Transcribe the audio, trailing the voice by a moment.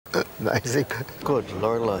Amazing. Good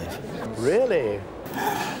Lord alive. Really?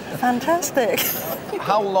 Fantastic.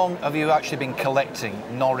 How long have you actually been collecting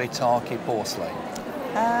Noritake porcelain?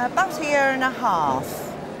 About a year and a half.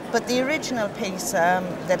 But the original piece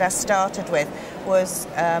that I started with was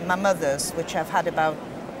my mother's, which I've had about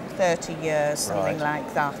 30 years, something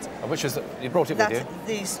like that. Which is, you brought it with you?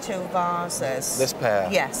 These two vases. This pair?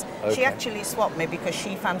 Yes. Okay. She actually swapped me because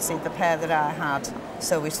she fancied the pair that I had,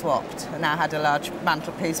 so we swapped. And I had a large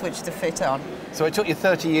mantelpiece which to fit on. So it took you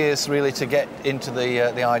 30 years really to get into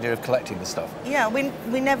the idea of collecting the stuff? Yeah, we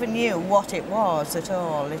never knew what it was at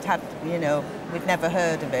all. It had, you know, we'd never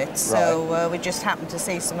heard of it. So we just happened to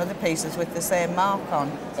see some other pieces with the same mark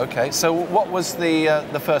on. Okay, so what was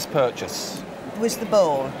the first purchase? Was the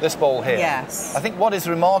bowl. This bowl here? Yes. I think what is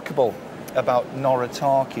remarkable about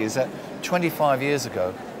Noritake is that 25 years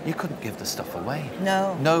ago, you couldn't give the stuff away.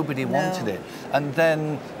 No. Nobody wanted it. And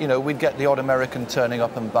then, you know, we'd get the odd American turning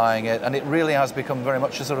up and buying it, and it really has become very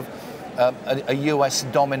much a sort of a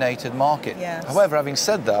US-dominated market. Yes. However, having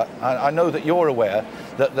said that, I know that you're aware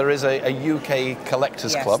that there is a UK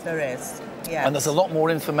collectors club. Yes, there is. Yes. And there's a lot more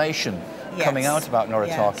information coming out about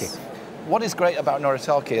Noritake. Yes. What is great about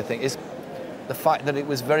Noritake, I think, is the fact that it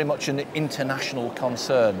was very much an international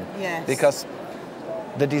concern. Yes. Because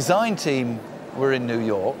the design team were in New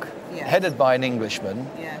York, headed by an Englishman,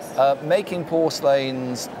 making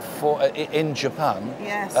porcelains in Japan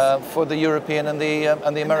for the European and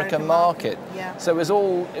the American market. Yeah. So it was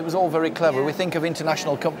all very clever. Yeah. We think of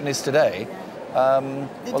international companies today.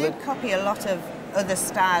 They did copy a lot of other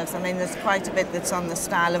styles. I mean, there's quite a bit that's on the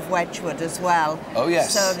style of Wedgwood as well. Oh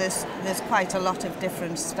yes. So there's quite a lot of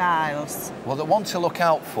different styles. Well, the one to look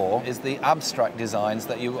out for is the abstract designs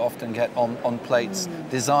that you often get on plates,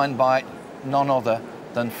 designed by none other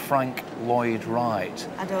than Frank Lloyd Wright.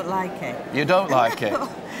 I don't like it. You don't like it?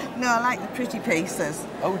 No, I like the pretty pieces.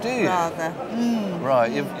 Oh, do you? Rather.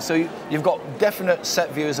 Right, so you've got definite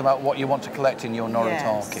set views about what you want to collect in your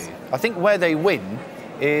Noritake. Yes. I think where they win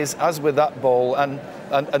is, as with that bowl and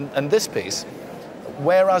this piece,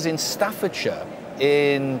 whereas in Staffordshire,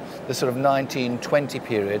 in the sort of 1920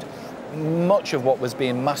 period, much of what was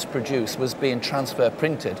being mass-produced was being transfer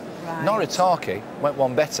printed. Right. Noritake went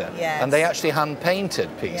one better, and they actually hand-painted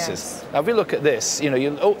pieces. Yes. Now, if we look at this, you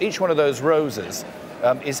know, each one of those roses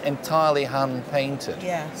is entirely hand-painted,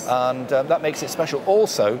 and that makes it special.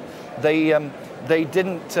 Also, they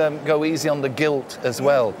didn't go easy on the gilt as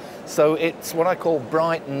well, so it's what I call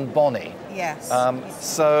bright and bonny. Yes. I've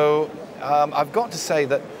got to say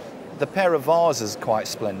that the pair of vases is quite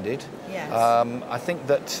splendid. Yes. I think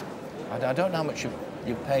that I don't know how much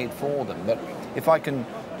you paid for them, but if I can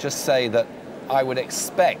just say that I would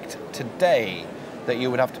expect today that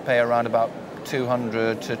you would have to pay around about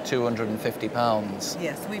 £200 to £250.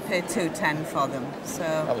 Yes, we paid £210 for them. So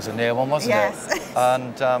that was a near one, wasn't it? Yes.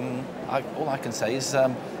 And all I can say is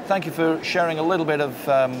thank you for sharing a little bit of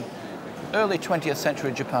early 20th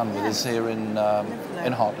century Japan with us here in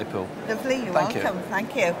Hartlepool. Lovely, you're welcome.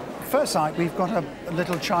 Thank you. First sight, we've got a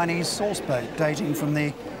little Chinese sauce boat dating from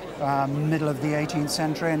the middle of the 18th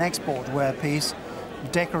century, an export-ware piece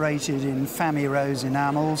decorated in Famille Rose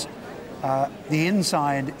enamels. The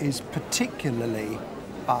inside is particularly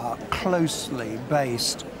closely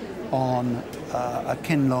based on a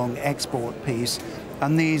Kinlong export piece,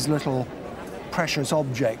 and these little precious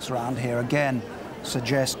objects around here again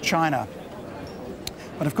suggest China.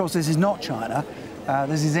 But of course this is not China,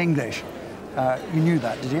 this is English. You knew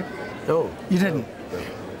that, did you? No. You didn't?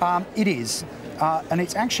 No. It is, and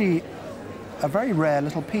it's actually a very rare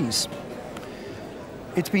little piece.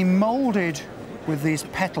 It's been moulded with these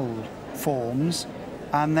petal forms,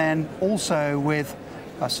 and then also with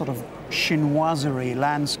a sort of chinoiserie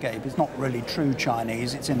landscape. It's not really true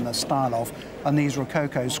Chinese, it's in the style of, and these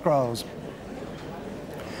Rococo scrolls.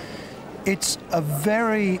 It's a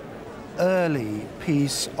very early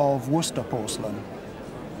piece of Worcester porcelain,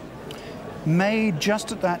 made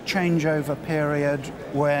just at that changeover period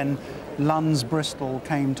when Lunds Bristol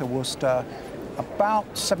came to Worcester,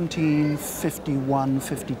 about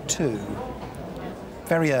 1751-52,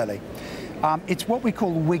 very early. It's what we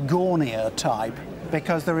call Wigornia type,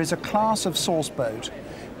 because there is a class of sauce boat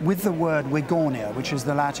with the word Wigornia, which is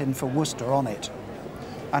the Latin for Worcester, on it.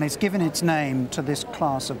 And it's given its name to this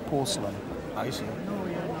class of porcelain. I see.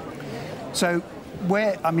 So,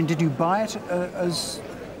 did you buy it as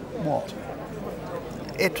what?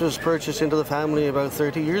 It was purchased into the family about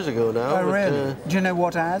 30 years ago now. Oh, really? Do you know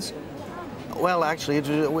what as? Well, actually, it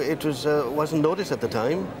wasn't noticed at the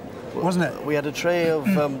time. Wasn't it? We had a tray of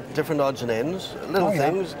different odds and ends, little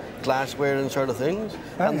things, glassware and sort of things,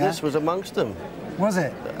 and this was amongst them. Was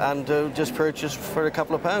it? And just purchased for a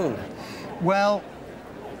couple of £. Well,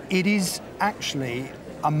 it is actually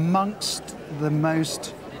amongst the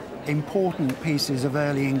most important pieces of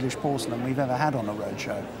early English porcelain we've ever had on a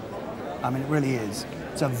roadshow. I mean, it really is.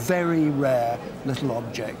 It's a very rare little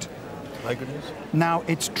object. My goodness. Now,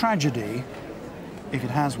 its tragedy, if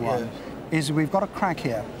it has one, is we've got a crack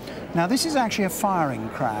here. Now, this is actually a firing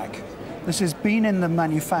crack. This has been in the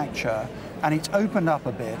manufacture, and it's opened up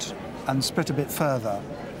a bit and split a bit further.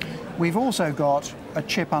 We've also got a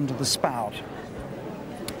chip under the spout,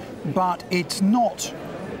 but it's not,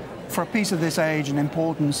 for a piece of this age and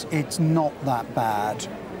importance, it's not that bad.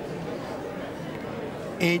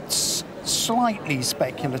 It's slightly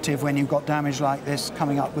speculative when you've got damage like this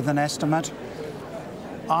coming up with an estimate.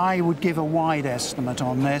 I would give a wide estimate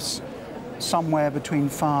on this, somewhere between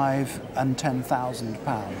 £5,000 and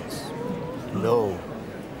 £10,000. No.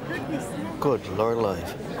 Good Lord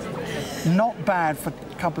alive. Not bad for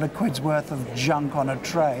a couple of quid's worth of junk on a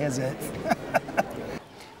tray, is it?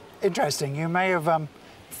 Interesting. You may have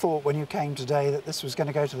thought when you came today that this was going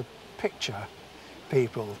to go to the picture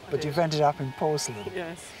people, but you've ended up in porcelain.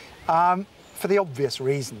 Yes. For the obvious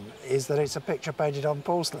reason is that it's a picture painted on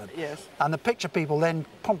porcelain. Yes. And the picture people then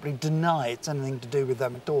promptly deny it's anything to do with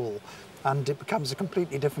them at all, and it becomes a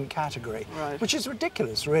completely different category, right. Which is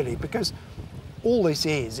ridiculous, really, because all this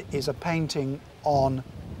is a painting on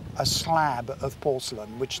a slab of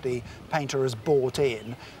porcelain which the painter has bought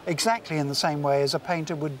in, exactly in the same way as a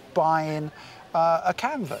painter would buy in a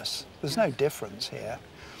canvas. There's no difference here.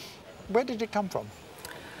 Where did it come from?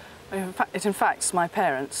 In fact, it's my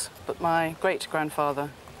parents, but my great-grandfather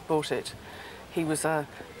bought it. He was a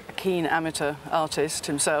keen amateur artist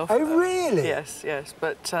himself. Oh, really? Yes, yes,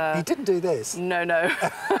 but... he didn't do this? No, no.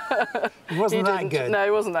 He wasn't that good? No,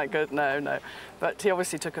 he wasn't that good, no, no. But he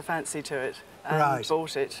obviously took a fancy to it and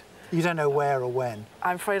bought it. You don't know where or when?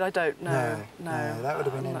 I'm afraid I don't know. No, that would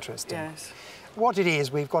have been interesting. Yes. What it is,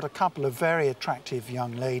 we've got a couple of very attractive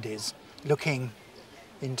young ladies looking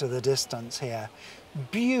into the distance here.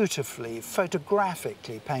 Beautifully,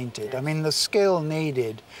 photographically painted. Yes. I mean, the skill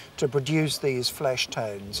needed to produce these flesh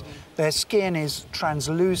tones. Their skin is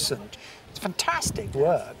translucent. It's fantastic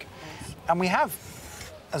work. Yes. And we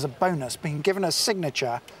have, as a bonus, been given a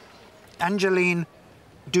signature, Angeline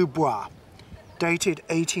Dubois, dated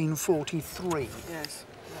 1843. Yes.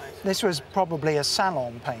 Right. This was probably a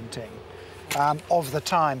salon painting of the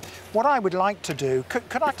time. What I would like to do,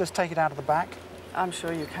 could I just take it out of the back? I'm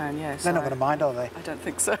sure you can, yes. They're not going to mind, are they? I don't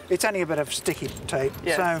think so. It's only a bit of sticky tape.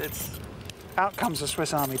 Yes, so it's... out comes the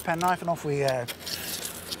Swiss Army penknife and off we go.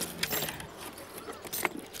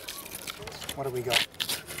 What have we got?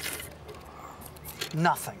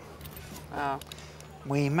 Nothing. Oh.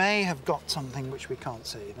 We may have got something which we can't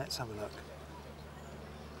see. Let's have a look.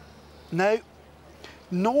 No.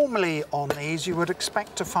 Normally on these you would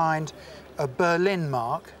expect to find a Berlin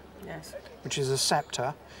mark, yes, which is a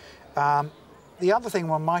scepter. The other thing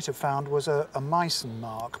one might have found was a Meissen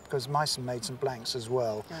mark, because Meissen made some blanks as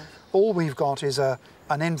well. Yes. All we've got is an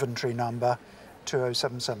inventory number,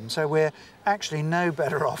 2077. So we're actually no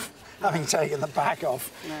better off having taken the back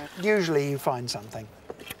off. No. Usually you find something.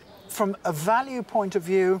 From a value point of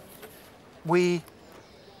view, we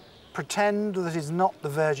pretend that it's not the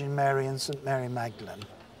Virgin Mary and St. Mary Magdalene.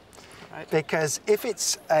 Right. Because if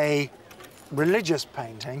it's a religious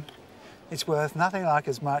painting, it's worth nothing like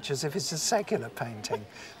as much as if it's a secular painting.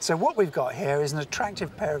 So what we've got here is an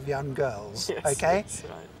attractive pair of young girls, yes, okay? Yes,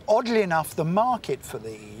 right. Oddly enough, the market for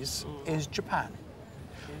these is Japan.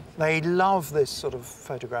 Yes. They love this sort of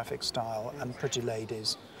photographic style and pretty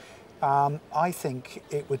ladies. I think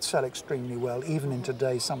it would sell extremely well, even in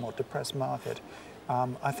today's somewhat depressed market.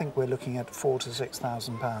 I think we're looking at £4,000 to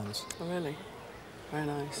 £6,000. Oh, really? Very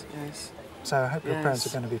nice, yes. So I hope your parents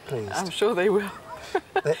are going to be pleased. I'm sure they will.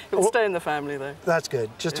 It'll stay in the family, though. That's good.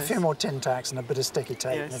 Just a few more tin tacks and a bit of sticky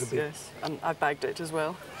tape. Yes, and it'll be... yes. And I bagged it as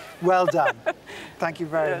well. Well done. Thank you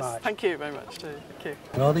very much. Thank you very much, too. Thank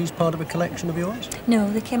you. Are these part of a collection of yours? No,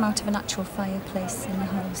 they came out of an actual fireplace in the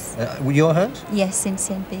house. Your house? Yes, in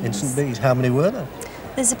St. Bees. In St. Bees. How many were there?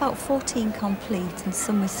 There's about 14 complete, and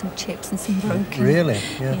some with some chips and some broken. Really?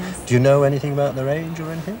 Yeah. Yes. Do you know anything about their age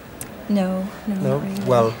or anything? No, not really.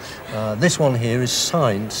 Well, this one here is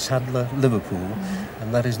signed Sadler, Liverpool,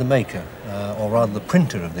 and that is the maker, or rather the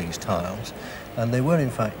printer of these tiles. And they were, in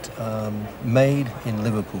fact, made in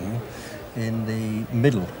Liverpool in the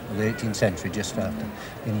middle of the 18th century, just after.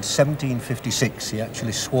 In 1756, he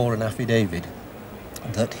actually swore an affidavit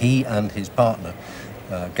that he and his partner,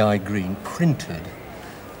 Guy Green, printed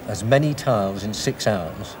as many tiles in 6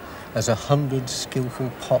 hours as 100 skillful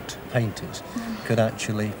pot painters could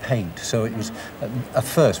actually paint. So it was a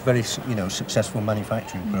first very, successful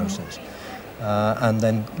manufacturing process. And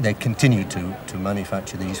then they continued to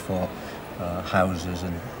manufacture these for houses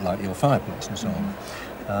and like your fireplace and so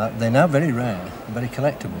on. They're now very rare, very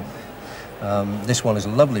collectible. This one is a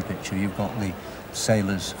lovely picture. You've got the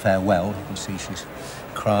sailor's farewell. You can see she's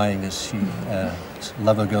crying as she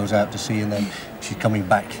lover goes out to sea, and then she's coming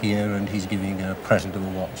back here and he's giving her a present of a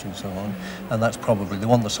watch and so on. And that's probably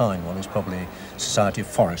the signed one is probably Society of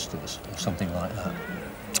Foresters or something like that.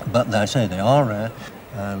 But as I say, they are rare,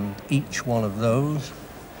 and each one of those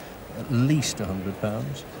at least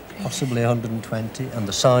 £100, possibly 120, and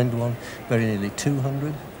the signed one very nearly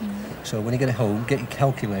 200. So when you get home, get your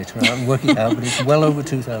calculator out and work it out, but it's well over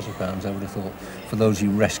 £2,000, I would have thought, for those you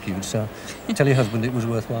rescued. So tell your husband it was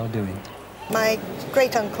worthwhile doing. My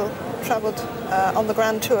great-uncle travelled on the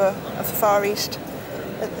Grand Tour of the Far East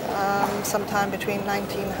sometime between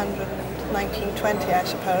 1900 and 1920, I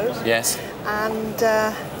suppose. Yes.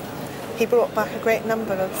 And he brought back a great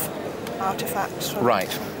number of artefacts from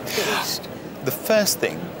the East. The first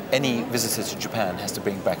thing any visitor to Japan has to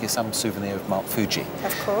bring back is some souvenir of Mount Fuji.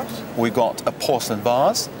 Of course. We've got a porcelain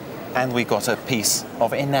vase and we got a piece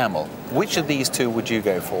of enamel. Which of these two would you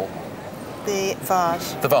go for? The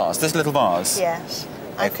vase. The vase, this little vase? Yes.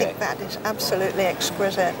 I think that is absolutely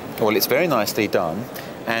exquisite. Well, it's very nicely done,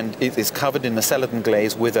 and it is covered in a celadon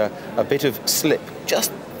glaze with a bit of slip,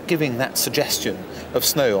 just giving that suggestion of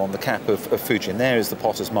snow on the cap of Fuji, and there is the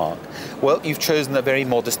potter's mark. Well, you've chosen a very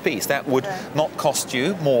modest piece. That would not cost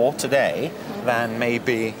you more today than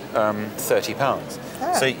maybe £30.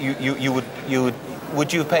 Oh. So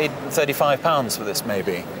would you have paid £35 for this,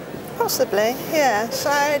 maybe? Possibly, yes.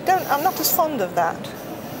 I'm not as fond of that.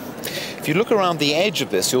 If you look around the edge of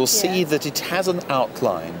this, you'll see that it has an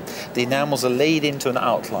outline. The enamels are laid into an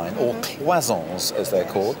outline, or cloisons, as they're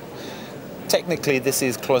called. Technically, this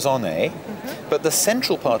is cloisonné, but the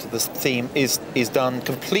central part of this theme is done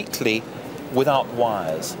completely without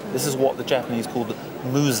wires. This is what the Japanese call the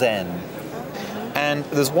muzen. And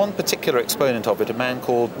there's one particular exponent of it, a man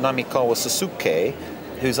called Namikawa Sasuke,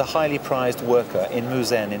 who's a highly prized worker in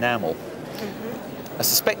muzen enamel. I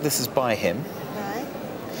suspect this is by him.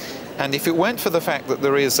 And if it weren't for the fact that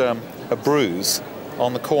there is a bruise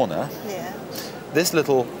on the corner, this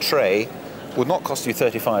little tray would not cost you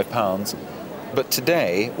 £35, but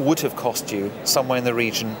today would have cost you somewhere in the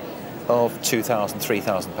region of £2,000,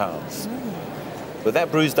 £3,000. But that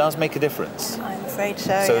bruise does make a difference. I'm afraid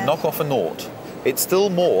so. So knock off a naught. It's still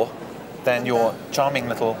more than your charming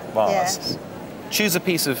little vase. Yes. Choose a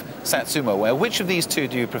piece of Satsuma ware. Which of these two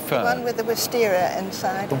do you prefer? The one with the wisteria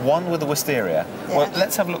inside. The one with the wisteria? Yes. Well,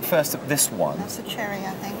 let's have a look first at this one. That's a cherry,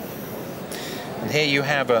 I think. And here you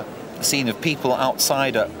have a scene of people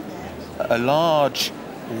outside a large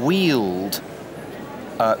wheeled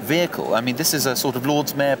vehicle. I mean, this is a sort of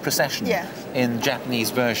Lord's Mayor procession in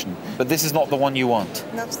Japanese version. But this is not the one you want.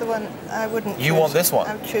 That's the one I wouldn't choose. You want this one?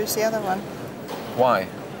 I would choose the other one. Why?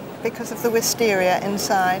 Because of the wisteria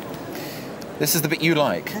inside. This is the bit you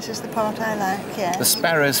like? This is the part I like, yes. The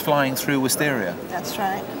sparrows flying through wisteria? That's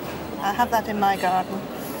right. I have that in my garden,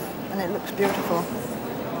 and it looks beautiful.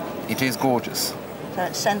 It is gorgeous. So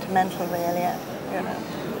it's sentimental, really, you know.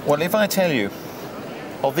 Well, if I tell you,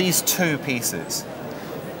 of these two pieces,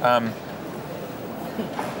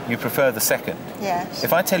 you prefer the second. Yes.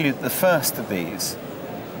 If I tell you the first of these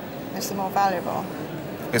is the more valuable,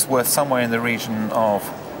 is worth somewhere in the region of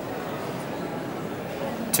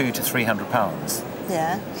 £200 to £300.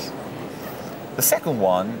 Yes. The second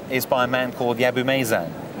one is by a man called Yabumezan.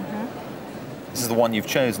 This is the one you've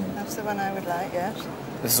chosen. That's the one I would like, yes.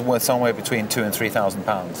 This is worth somewhere between £2,000 and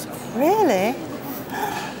 £3,000. Really?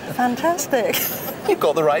 Fantastic. You've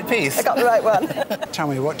got the right piece. I got the right one. Tell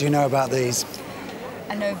me, what do you know about these?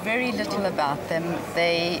 I know very little about them.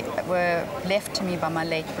 They were left to me by my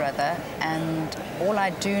late brother, and all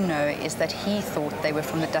I do know is that he thought they were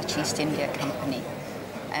from the Dutch East India Company.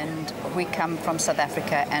 And we come from South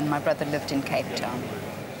Africa, and my brother lived in Cape Town.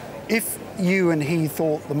 If you and he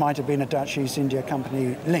thought there might have been a Dutch East India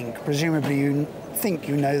Company link, presumably you think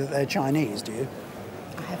you know that they're Chinese, do you?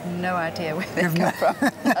 I have no idea where they come from.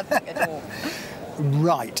 Nothing at all.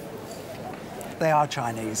 Right. They are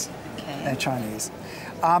Chinese. Okay. They're Chinese.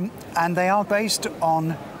 And they are based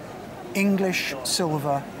on English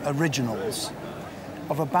silver originals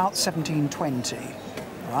of about 1720,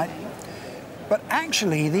 right? But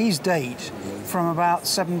actually, these date from about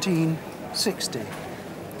 1760.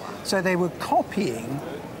 So they were copying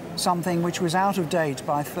something which was out of date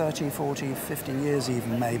by 30, 40, 50 years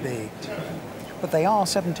even, maybe. But they are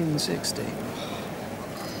 1760.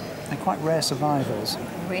 They're quite rare survivals.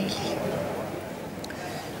 Really?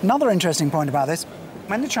 Another interesting point about this,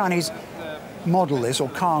 when the Chinese model this or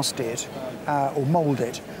cast it or mould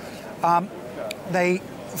it, they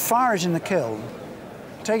fire it in the kiln,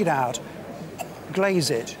 take it out, glaze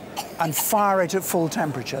it, and fire it at full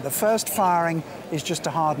temperature. The first firing is just to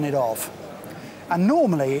harden it off. And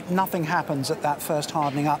normally nothing happens at that first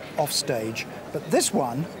hardening up off stage, but this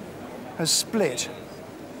one has split.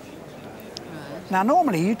 Now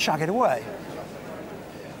normally you chuck it away,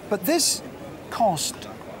 but this cost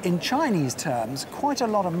in Chinese terms quite a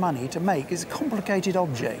lot of money to make. It's a complicated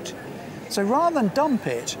object. So rather than dump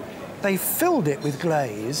it, they filled it with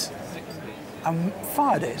glaze and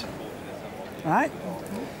fired it, right?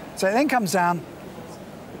 So it then comes down,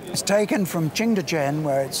 it's taken from Qingdezhen,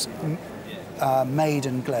 where it's made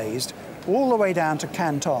and glazed, all the way down to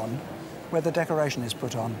Canton, where the decoration is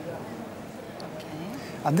put on. Okay.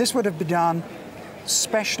 And this would have been done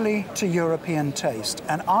specially to European taste,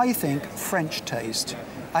 and I think French taste.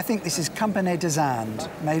 I think this is Compagnie des Indes,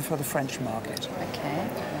 made for the French market. Okay.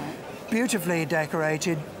 Beautifully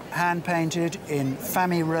decorated, hand-painted in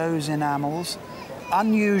famille rose enamels,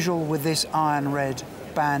 unusual with this iron red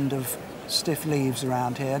band of stiff leaves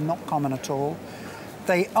around here, not common at all.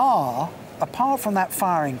 They are, apart from that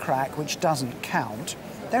firing crack, which doesn't count,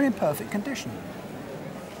 they're in perfect condition.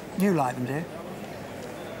 You like them, do you?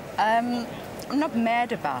 I'm not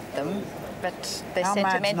mad about them, but they're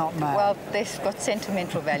sentimental. Well, they've got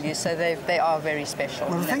sentimental value, so they are very special.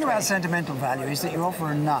 Well, the thing about sentimental value is that you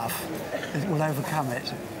offer enough, it will overcome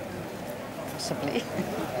it. Possibly.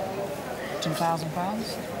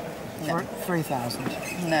 £2,000? No.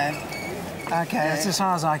 3,000? No. Okay, that's as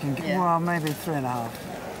high as I can get. Yeah. Well, maybe 3.5.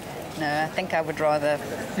 No, I think I would rather,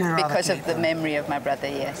 because of the memory of my brother,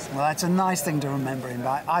 yes. Well, it's a nice thing to remember him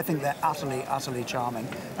by. I think they're utterly, utterly charming,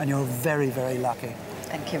 and you're very, very lucky.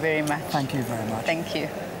 Thank you very much. Thank you very much. Thank you.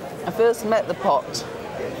 I first met the pot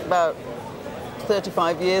about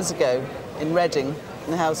 35 years ago in Reading,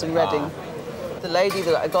 in the house in Reading. The lady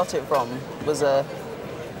that I got it from was a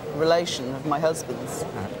relation of my husband's.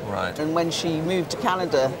 Right. And when she moved to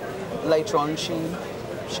Canada later on, she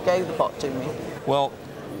gave the pot to me. Well,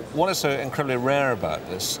 what is so incredibly rare about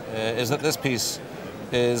this is that this piece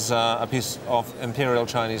is a piece of imperial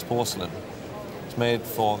Chinese porcelain. It's made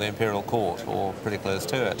for the imperial court, or pretty close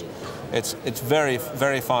to it. It's very,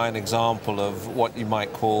 very fine example of what you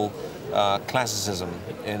might call classicism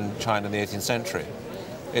in China in the 18th century.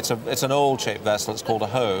 It's an old-shaped vessel. It's called a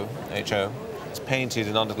ho, H-O. It's painted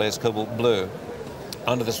in underglazed cobalt blue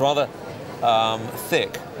under this rather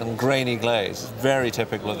thick and grainy glaze. It's very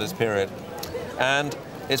typical of this period. And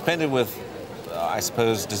it's painted with, I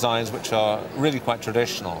suppose, designs which are really quite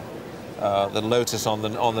traditional. The lotus on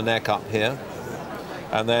the neck up here,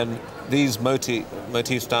 and then these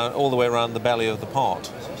motifs down all the way around the belly of the pot.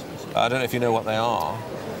 I don't know if you know what they are.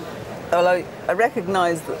 Well, I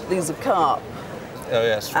recognise that these are carp. Oh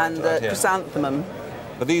yes, right, and right, chrysanthemum.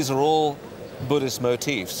 But these are all Buddhist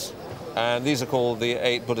motifs, and these are called the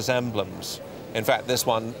 8 Buddhist emblems. In fact, this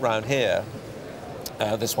one round here,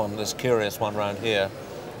 this curious one round here,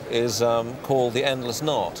 is called the Endless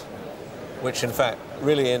Knot, which in fact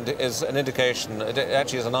really is an indication, it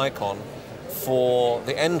actually is an icon for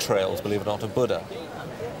the entrails, believe it or not, of Buddha.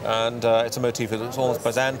 And it's a motif that's almost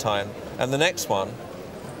Byzantine. And the next one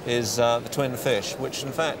is the twin fish, which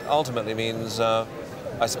in fact ultimately means,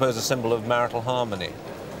 I suppose, a symbol of marital harmony.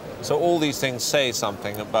 So all these things say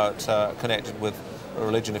something about connected with a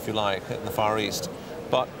religion, if you like, in the Far East.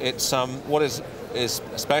 But it's what is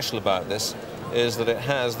special about this is that it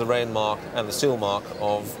has the rain mark and the seal mark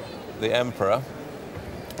of the emperor,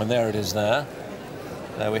 and there it is there.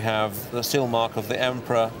 There we have the seal mark of the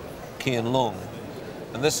Emperor Qianlong,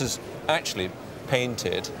 and this is actually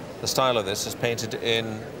painted. The style of this is painted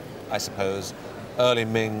in, I suppose, early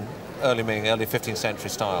 15th century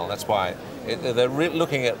style. That's why they're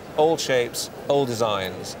looking at old shapes, old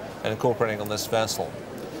designs, and incorporating on this vessel.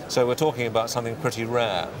 So we're talking about something pretty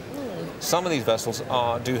rare. Some of these vessels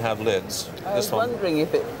do have lids. I was wondering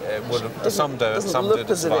if it would. Some do. Doesn't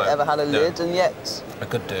look as if it ever had a lid, and yet it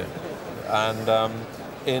could do. And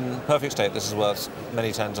in perfect state, this is worth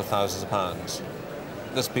many tens of thousands of pounds.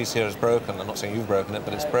 This piece here is broken. I'm not saying you've broken it,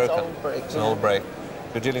 but it's broken. It's an old break.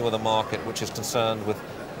 You're dealing with a market which is concerned with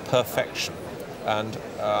perfection, and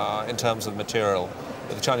in terms of material,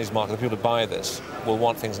 the Chinese market, the people who buy this will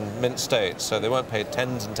want things in mint state, so they won't pay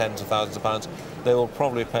tens and tens of thousands of pounds. They will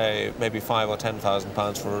probably pay maybe £5,000 or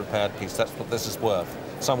 £10,000 for a repaired piece. That's what this is worth,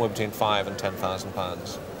 somewhere between £5,000 and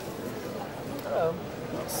 £10,000. Hello.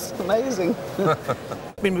 It's amazing.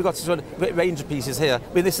 I mean, we've got a sort of great range of pieces here.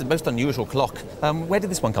 I mean, this is the most unusual clock. Where did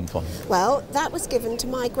this one come from? Well, that was given to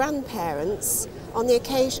my grandparents on the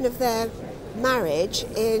occasion of their marriage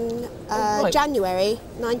in January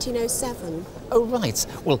 1907. Oh, right.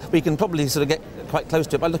 Well, we can probably sort of get quite close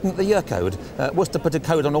to it by looking at the year code. Worcester put a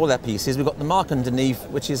code on all their pieces. We've got the mark underneath,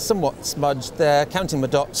 which is somewhat smudged there, counting the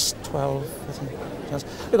dots, 12, 13,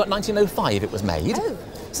 we've got 1905 it was made. Oh.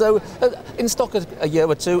 So in stock a year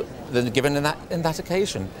or two, given in that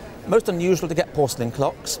occasion. Most unusual to get porcelain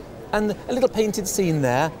clocks, and a little painted scene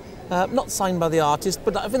there. Not signed by the artist,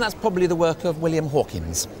 but I think that's probably the work of William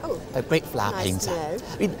Hawkins, a great flower painter.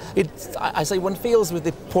 I mean, I say one feels with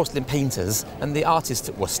the porcelain painters and the artists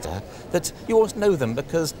at Worcester that you always know them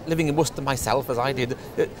because living in Worcester myself, as I did,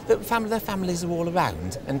 their families are all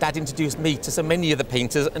around. And Dad introduced me to so many of the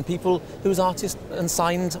painters and people whose artists and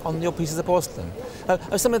signed on your pieces of porcelain.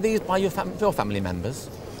 Are some of these by your family members?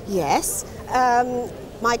 Yes.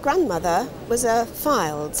 My grandmother was a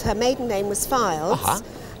Fildes. Her maiden name was Fildes.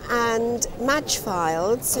 And Madge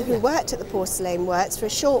Fildes, who worked at the Porcelain Works for a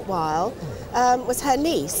short while, was her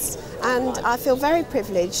niece. And I feel very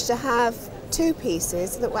privileged to have two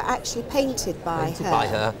pieces that were actually painted by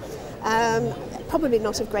her. Probably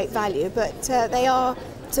not of great value, but they are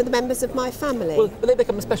to the members of my family. Well, they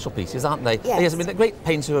become special pieces, aren't they? Yes. I mean, a great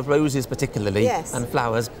painter of roses particularly, yes, and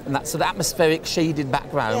flowers, and that sort of atmospheric shaded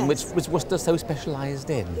background, yes, which Worcester so specialised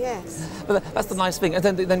in. Yes. But that's the nice thing.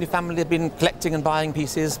 And then your family have been collecting and buying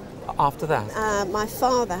pieces after that? My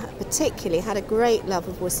father particularly had a great love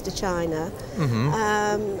of Worcester china,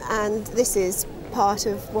 and this is part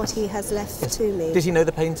of what he has left to me. Did he know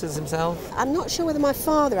the painters himself? I'm not sure whether my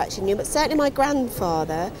father actually knew, but certainly my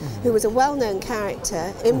grandfather, who was a well-known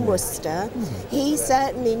character in Worcester, he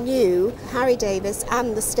certainly knew Harry Davis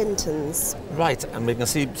and the Stintons. Right, and we can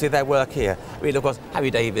see their work here. I mean, of course,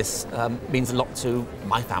 Harry Davis means a lot to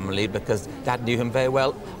my family because Dad knew him very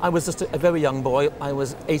well. I was just a very young boy. I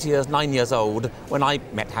was 9 years old when I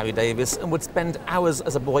met Harry Davis and would spend hours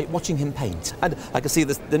as a boy watching him paint. And I can see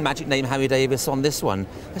the magic name Harry Davis on this one.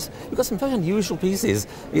 We've got some very unusual pieces.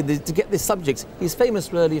 To get this subject, he's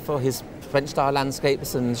famous really for his French-style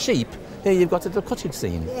landscapes and sheep. Here you've got a little cottage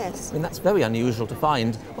scene. Yes. I mean, that's very unusual to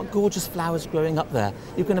find. What gorgeous flowers growing up there.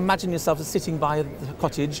 You can imagine yourself sitting by the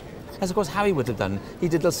cottage, as of course Harry would have done. He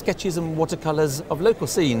did little sketches and watercolours of local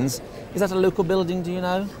scenes. Is that a local building, do you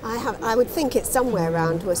know? I would think it's somewhere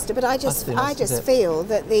around Worcester, but I just feel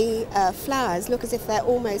that the flowers look as if they're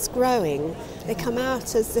almost growing. They come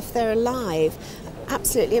out as if they're alive.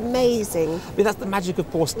 Absolutely amazing. I mean, that's the magic of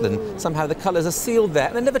porcelain. Somehow the colours are sealed there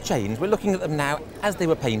and they never change. We're looking at them now as they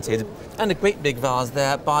were painted. And a great big vase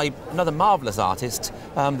there by another marvellous artist.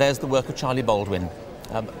 There's the work of Charley Baldwyn.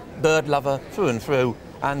 Bird lover through and through,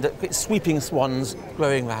 and sweeping swans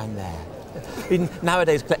growing around there. I mean,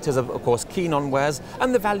 nowadays collectors are of course keen on wares,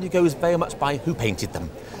 and the value goes very much by who painted them.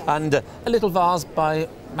 And a little vase by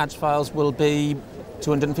Madge Fildes will be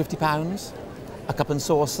 £250. A cup and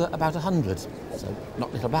saucer about 100, so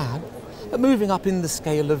not little bad. But moving up in the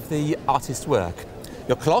scale of the artist's work,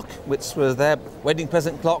 your clock, which was their wedding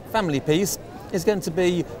present clock, family piece, is going to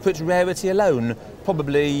be, for its rarity alone,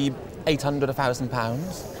 probably £800,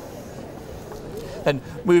 £1,000. Then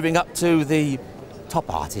moving up to the top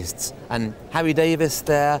artists, and Harry Davis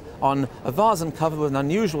there on a vase and cover with an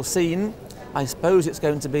unusual scene. I suppose it's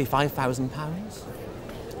going to be £5,000.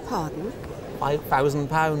 Pardon?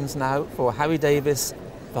 £5,000 now for Harry Davis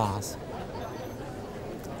vase.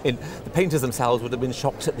 The painters themselves would have been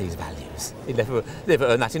shocked at these values. He'd never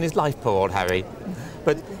earned that in his life, poor old Harry.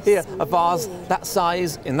 But here, a vase that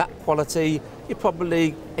size, in that quality, you're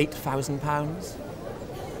probably £8,000.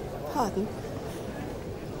 Pardon?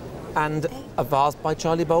 And a vase by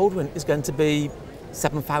Charley Baldwyn is going to be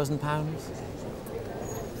 £7,000.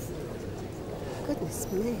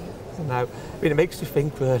 Goodness me. Now, I mean, it makes you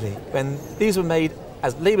think really, when these were made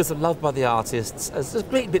as labours of love by the artists, as just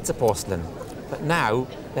great bits of porcelain, but now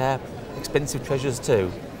they're expensive treasures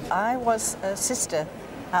too. I was a sister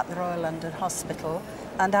at the Royal London Hospital,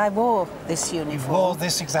 and I wore this uniform. You wore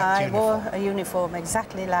this exact uniform? I wore a uniform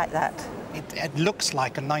exactly like that. It looks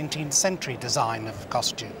like a 19th century design of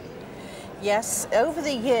costume. Yes, over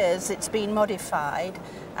the years it's been modified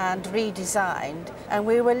and redesigned, and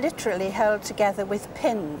we were literally held together with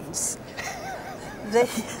pins.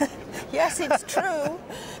 Yes, it's true.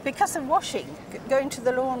 Because of washing, going to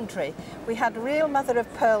the laundry, we had real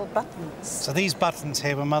mother-of-pearl buttons. So these buttons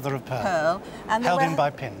here were mother-of-pearl, and held in by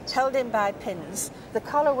pins. Held in by pins. The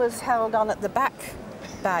collar was held on at the back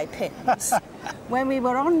by pins. When we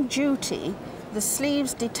were on duty, the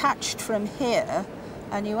sleeves detached from here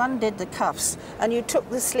and you undid the cuffs and you took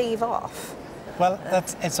the sleeve off. Well,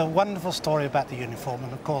 it's a wonderful story about the uniform,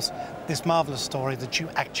 and of course this marvellous story that you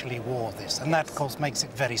actually wore this, and that of course makes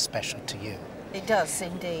it very special to you. It does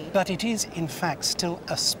indeed. But it is in fact still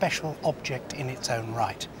a special object in its own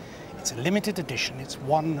right. It's a limited edition, it's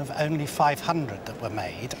one of only 500 that were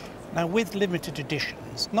made. Now with limited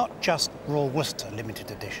editions, not just Royal Worcester limited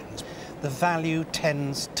editions, the value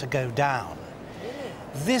tends to go down.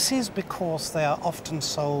 This is because they are often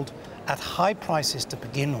sold at high prices to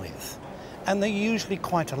begin with, and there are usually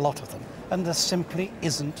quite a lot of them, and there simply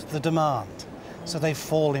isn't the demand, so they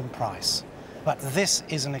fall in price. But this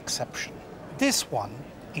is an exception. This one,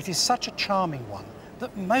 it is such a charming one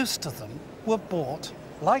that most of them were bought,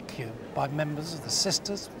 like you, by members of the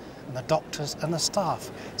sisters and the doctors and the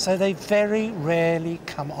staff, so they very rarely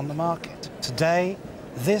come on the market. Today,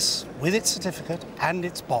 this, with its certificate and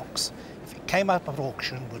its box, if it came up at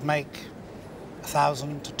auction, would make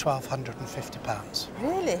 £1,000 to £1,250.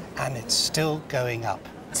 Really? And it's still going up.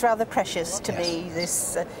 It's rather precious to me.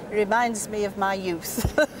 This reminds me of my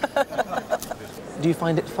youth. Do you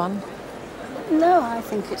find it fun? No, I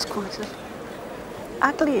think it's quite an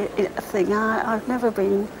ugly thing. I've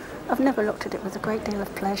never looked at it with a great deal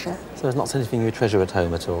of pleasure. So it's not anything you treasure at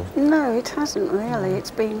home at all? No, it hasn't really.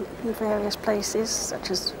 It's been in various places, such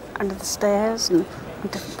as under the stairs and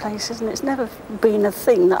different places, and it's never been a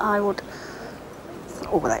thing that I would,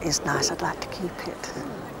 oh, that is nice, I'd like to keep it.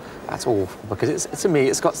 That's awful, because to me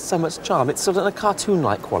it's got so much charm. It's sort of a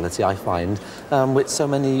cartoon-like quality, I find, which so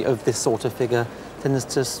many of this sort of figure tends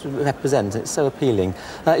to represent. It's so appealing.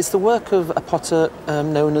 It's the work of a potter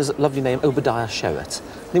known as, lovely name, Obadiah Sherratt.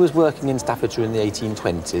 He was working in Staffordshire in the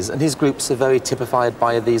 1820s, and his groups are very typified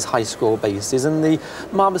by these high-score bases and the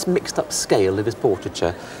marvellous mixed-up scale of his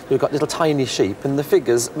portraiture. We've got little tiny sheep, and the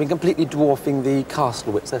figures, completely dwarfing the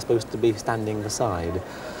castle which they're supposed to be standing beside.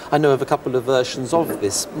 I know of a couple of versions of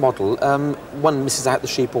this model. One misses out the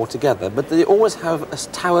sheep altogether, but they always have a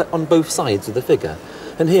tower on both sides of the figure.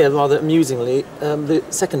 And here, rather amusingly, the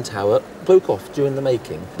second tower broke off during the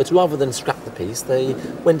making. But rather than scrap the piece, they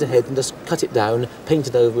went ahead and just cut it down,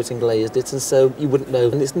 painted over it and glazed it, and so you wouldn't know,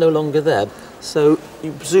 and it's no longer there. So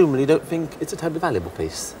you presumably don't think it's a terribly valuable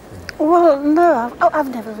piece? Well, no,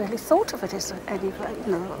 I've never really thought of it as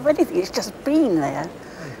anything. It's just been there.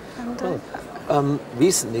 And,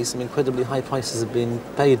 recently, some incredibly high prices have been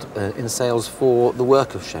paid in sales for the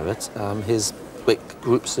work of Sherratt, his great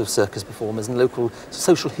groups of circus performers, and local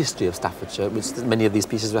social history of Staffordshire, which many of these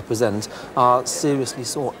pieces represent, are seriously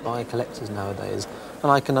sought by collectors nowadays.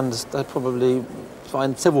 And I can understand, probably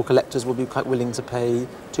find several collectors will be quite willing to pay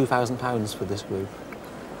 £2,000 for this group.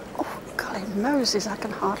 Oh, golly Moses, I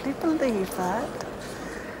can hardly believe that.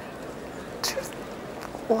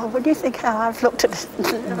 Well, when you think how I've looked at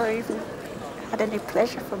it and never even had any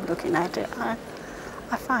pleasure from looking at it, I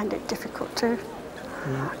find it difficult to...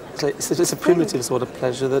 So it's a primitive sort of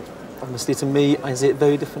pleasure that, honestly, to me, I see it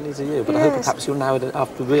very differently to you. But yes. I hope perhaps you'll now,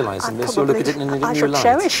 after realising this, you'll look at it in a new light. I should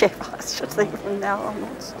cherish it, I should think, from now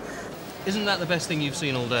onwards. Isn't that the best thing you've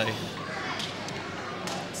seen all day?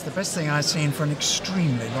 It's the best thing I've seen for an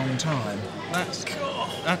extremely long time.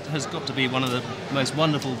 That has got to be one of the most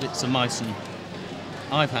wonderful bits of Meissen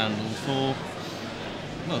I've handled for,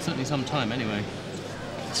 well, certainly some time anyway.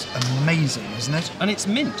 It's amazing, isn't it? And it's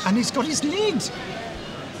mint. And it's got his lid.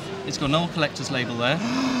 It's got an old collector's label there.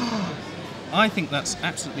 I think that's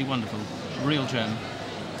absolutely wonderful. A real gem.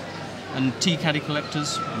 And tea caddy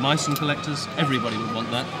collectors, Meissen collectors, everybody would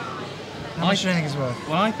want that. How much do you think it's worth?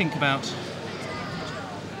 Well, I think around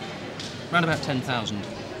about 10,000.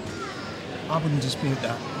 I wouldn't dispute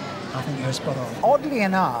that. I think you're spot on. Oddly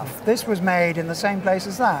enough, this was made in the same place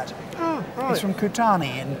as that. Oh, right. It's from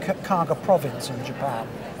Kutani in Kaga province in Japan,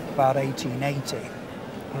 about 1880.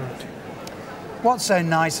 Right. What's so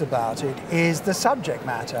nice about it is the subject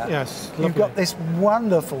matter. Yes, lovely. You've got this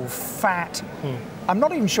wonderful, fat... I'm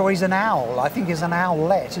not even sure he's an owl. I think he's an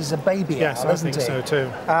owlet. He's a baby owl, isn't he? Yes, I think so too.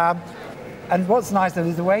 And what's nice, though,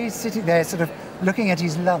 is the way he's sitting there sort of looking at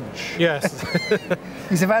his lunch. Yes.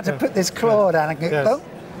 He's about to put this claw down and go, yes. oh,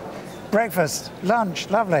 breakfast, lunch,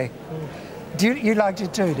 lovely. You liked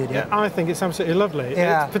it too, did you? Yeah, I think it's absolutely lovely.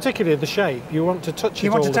 Yeah. It's particularly the shape. You want to touch it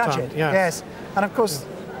all the time. You want to touch it, yes. And of course,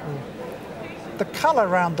 the colour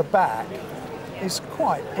around the back is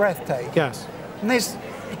quite breathtaking. Yes. And this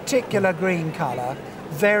particular green colour,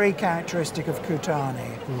 very characteristic of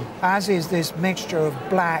Kutani, as is this mixture of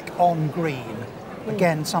black on green.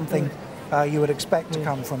 Again, something you would expect to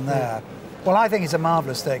come from there. Well, I think it's a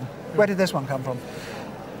marvellous thing. Where did this one come from?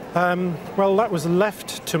 Well, that was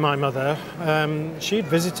left to my mother. She'd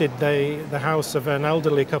visited the house of an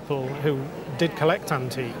elderly couple who did collect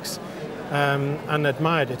antiques and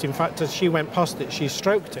admired it. In fact, as she went past it, she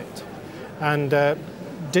stroked it, and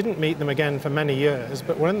didn't meet them again for many years.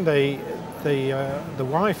 But when the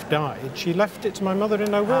wife died, she left it to my mother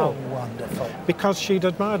in a will. How wonderful! Because she'd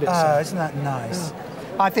admired it. Oh, isn't that nice?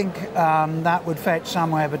 Yeah. I think that would fetch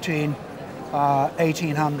somewhere between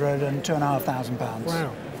 £1,800 and £2,500.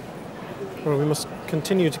 Wow. Well, we must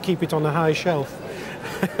continue to keep it on a high shelf.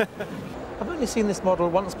 I've only seen this model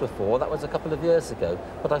once before, that was a couple of years ago,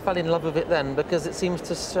 but I fell in love with it then because it seems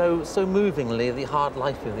to show so movingly the hard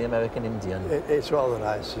life of the American Indian. It's rather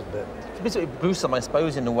nice, isn't it? It's a bit sort of gruesome, I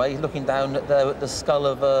suppose, in a way, looking down at the skull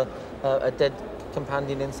of a dead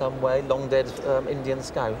companion in some way, long dead Indian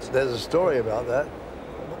scout. There's a story about that.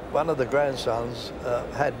 One of the grandsons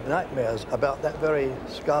had nightmares about that very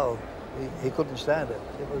skull. He couldn't stand it.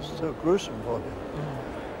 It was so gruesome for him.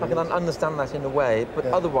 I can understand that in a way, but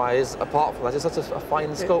otherwise, apart from that, it's such a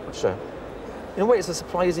fine sculpture. In a way, it's a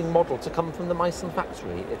surprising model to come from the Meissen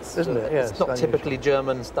factory. Isn't it? Yes, it's not typically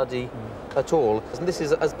German study at all. And this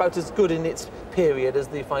is about as good in its period as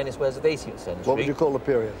the finest wares of the 18th century. What would you call the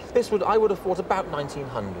period? This I would have thought about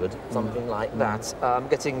 1900, something like that.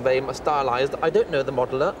 Getting very much stylised. I don't know the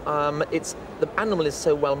modeller. The animal is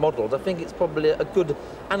so well modelled. I think it's probably a good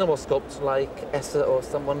animal sculptor like Esser or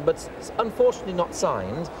someone, but it's unfortunately not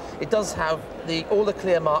signed. It does have all the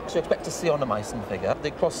clear marks you expect to see on a Meissen figure.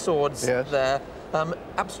 The cross swords there.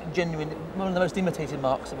 Absolutely genuine, one of the most imitated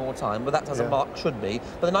marks of all time, but that as a mark should be.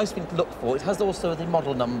 But the nice thing to look for, it has also the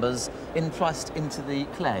model numbers impressed into the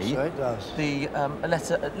clay. So it does.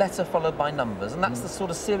 A letter followed by numbers, and that's the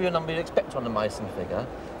sort of serial number you'd expect on a Meissen figure,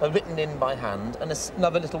 written in by hand, and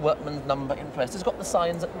another little workman's number impressed. It's got the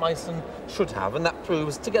signs that Meissen should have, and that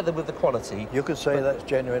proves, together with the quality, you could say that's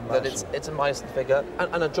genuine Meissen. That it's a Meissen figure,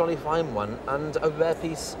 and a jolly fine one, and a rare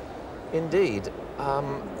piece indeed.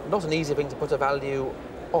 Not an easy thing to put a value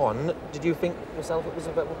on. Did you think yourself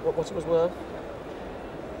what it was worth?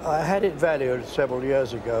 I had it valued several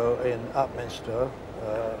years ago in Upminster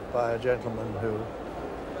by a gentleman who,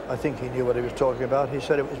 I think he knew what he was talking about. He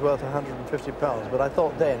said it was worth £150, but I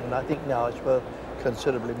thought then, and I think now, it's worth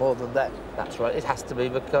considerably more than that. That's right, it has to be,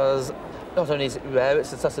 because not only is it rare, it's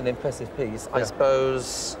such an impressive piece. I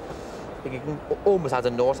suppose you can almost add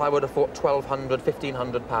a nought. I would have thought £1,200,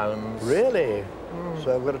 £1,500. Really?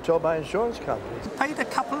 So I've got to tell my insurance company. You paid a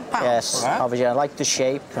couple of pounds yes, for that? Obviously I like the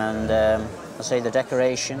shape and I say the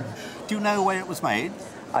decoration. Do you know where it was made?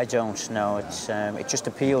 I don't know. It just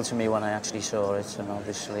appealed to me when I actually saw it, and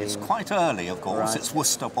obviously... It's quite early, of course. Right. It's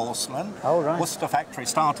Worcester porcelain. Oh, right. Worcester factory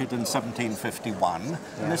started in 1751,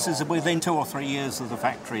 and this is within 2 or 3 years of the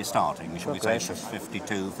factory starting, should we say,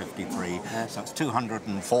 52, 53, yes. So it's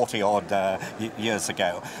 240-odd years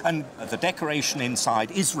ago. And the decoration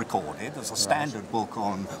inside is recorded. There's a standard book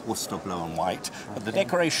on Worcester blue and white, but the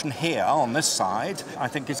decoration here, on this side, I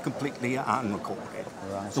think is completely unrecorded.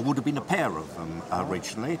 Right. There would have been a pair of them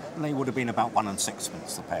originally, and they would have been about 1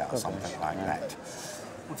 6pence a pair, something like that.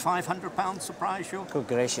 Would £500 surprise you? Good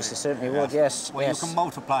gracious, it certainly would, yes. Well, you can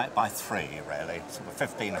multiply it by 3, really, sort of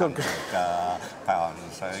 £1,500.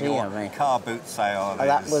 So your car boot sale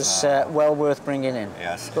that was well worth bringing in.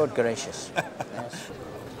 Yes. Good gracious. Yes.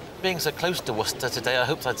 Being so close to Worcester today, I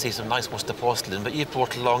hoped I'd see some nice Worcester porcelain, but you've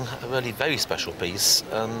brought along a really very special piece,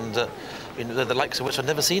 and the likes of which I've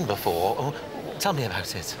never seen before. Tell me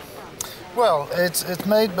about it. Well, it's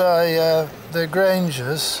made by the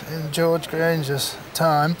Grangers, in George Granger's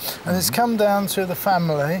time, and it's come down through the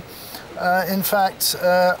family. In fact,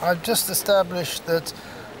 I've just established that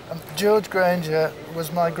George Granger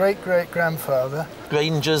was my great-great-grandfather.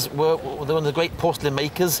 Grangers were one of the great porcelain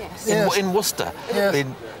makers in Worcester. Yes. I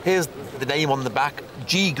mean, here's the name on the back,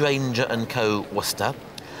 G. Granger & Co. Worcester.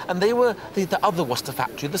 And they were the other Worcester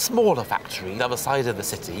factory, the smaller factory, the other side of the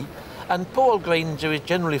city. And Paul Granger is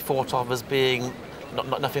generally thought of as being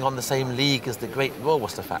nothing on the same league as the great Royal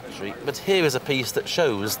Worcester factory. But here is a piece that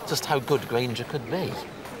shows just how good Granger could be.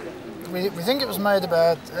 We think it was made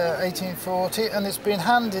about 1840, and it's been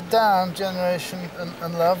handed down generation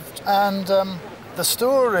and loved. And the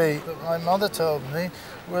story that my mother told me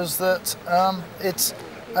was that it's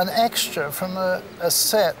an extra from a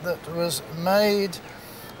set that was made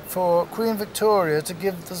for Queen Victoria to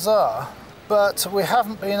give the Tsar. But we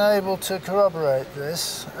haven't been able to corroborate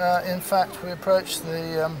this. In fact, we approached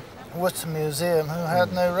the Worcester Museum, who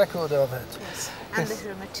had no record of it. And the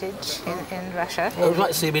Hermitage in Russia. I would like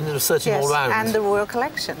to see him searching all around. And the Royal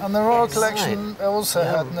Collection. And the Royal Collection also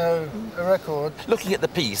had no record. Looking at the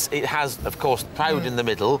piece, it has, of course, proud in the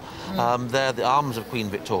middle. There, the arms of Queen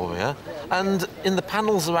Victoria. And in the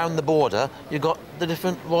panels around the border, you've got the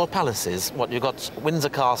different royal palaces. You've got Windsor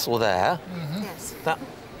Castle there. Yes. That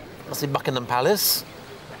must be Buckingham Palace.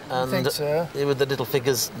 And I think so. with the little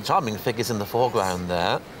figures, charming figures in the foreground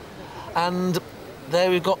there. And there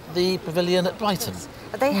we've got the pavilion at Brighton.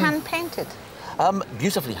 Are they hand-painted?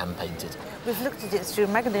 Beautifully hand-painted. We've looked at it through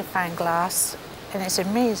magnifying glass, and it's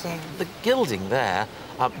amazing. The gilding there,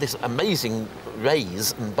 this amazing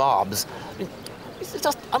rays and barbs, it's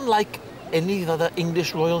just unlike any other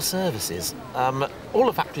English royal services. All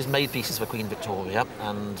the factories made pieces for Queen Victoria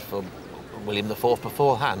and for William IV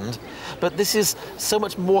beforehand, but this is so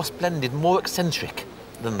much more splendid, more eccentric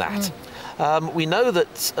than that. We know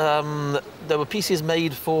that there were pieces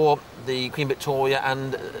made for the Queen Victoria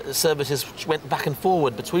and services which went back and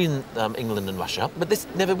forward between England and Russia, but this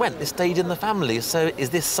never went. This stayed in the family. So is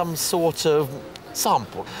this some sort of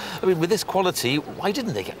sample? I mean, with this quality, why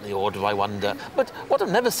didn't they get the order, I wonder? But what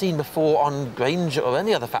I've never seen before on Granger or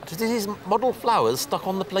any other factories is these model flowers stuck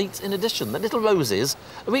on the plates in addition. The little roses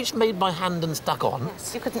are each made by hand and stuck on.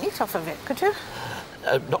 Yes, you couldn't eat off of it, could you?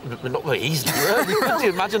 Not very easily. Could you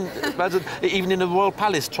imagine even in a royal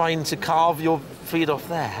palace trying to carve your feet off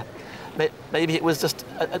there? Maybe it was just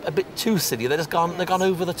a bit too silly. They've gone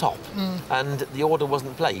over the top, and the order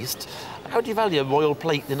wasn't placed. How do you value a royal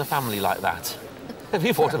plate in a family like that? Have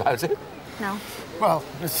you thought about it? No. Well,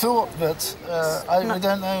 we thought, but we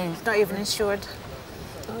don't know. It's not even insured.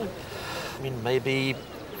 I mean, maybe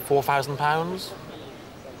 £4,000.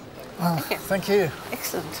 Thank you.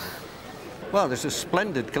 Excellent. Well, there's a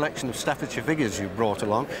splendid collection of Staffordshire figures you've brought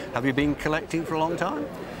along. Have you been collecting for a long time?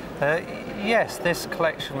 Yes, this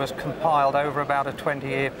collection was compiled over about a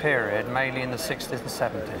 20-year period, mainly in the 60s and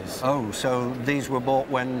 70s. Oh, so these were bought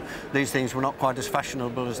when these things were not quite as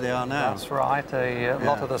fashionable as they are now? That's right. A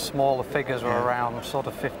lot of the smaller figures were around sort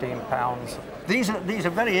of £15. These are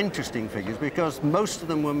very interesting figures because most of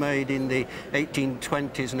them were made in the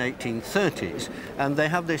 1820s and 1830s, and they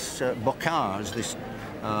have this bocage, this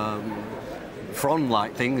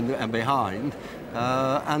frond-like thing behind,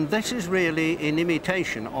 and this is really in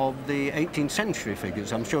imitation of the 18th century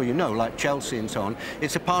figures. I'm sure you know, like Chelsea and so on.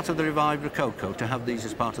 It's a part of the revived Rococo to have these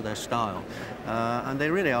as part of their style, and they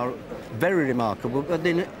really are very remarkable. But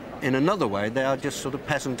in another way, they are just sort of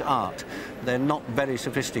peasant art. They're not very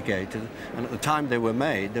sophisticated, and at the time they were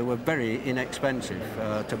made, they were very inexpensive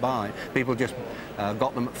to buy. People just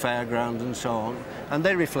got them at fairgrounds and so on, and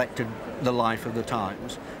they reflected the life of the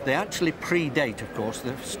times. They actually predate, of course,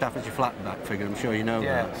 the Staffordshire flatback figure. I'm sure you know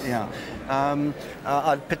that. Yeah.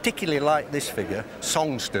 I particularly like this figure,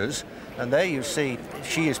 Songsters, and there you see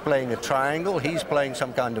she is playing a triangle, he's playing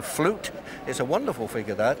some kind of flute. It's a wonderful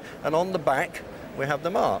figure, that, and on the back we have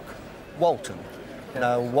the mark, Walton.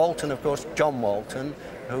 Now, Walton, of course, John Walton,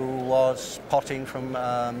 who was potting from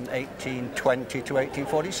 1820 to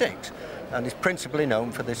 1846, and is principally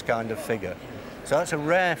known for this kind of figure. So that's a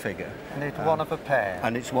rare figure. And it's one of a pair.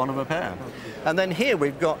 And it's one of a pair. And then here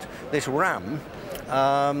we've got this ram,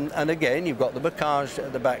 and again you've got the bocage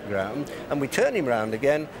at the background, and we turn him round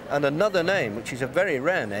again, and another name, which is a very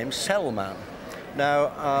rare name, Selman.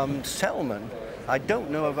 Now, Selman, I don't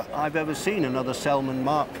know if I've ever seen another Selman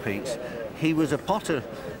marked piece. He was a potter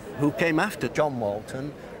who came after John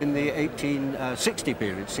Walton in the 1860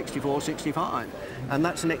 period, 64, 65, and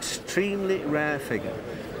that's an extremely rare figure.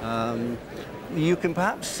 You can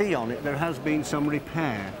perhaps see on it there has been some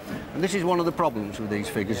repair, and this is one of the problems with these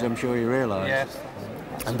figures, I'm sure you realise. Yes.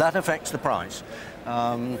 And that affects the price.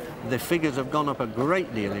 The figures have gone up a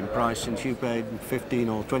great deal in price since you paid £15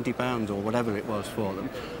 or £20 or whatever it was for them.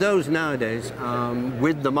 Those nowadays,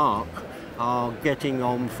 with the mark, are getting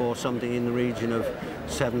on for something in the region of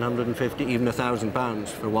 £750, even £1,000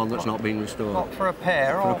 for one that's not been restored. Not for a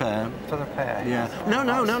pair? For a pair. For the pair? Yeah.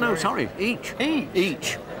 No, sorry, each. Each?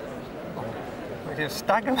 Each. It is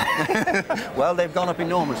staggering. Well, they've gone up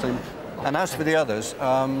enormously. And as for the others,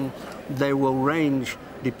 they will range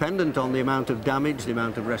dependent on the amount of damage, the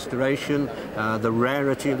amount of restoration, the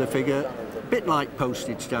rarity of the figure, a bit like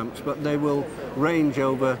postage stamps, but they will range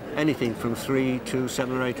over anything from £300 to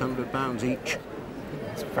 £700 or £800 each.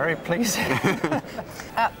 It's very pleasing.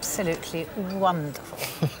 Absolutely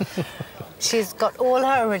wonderful. She's got all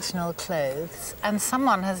her original clothes, and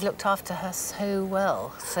someone has looked after her so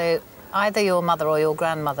well. So either your mother or your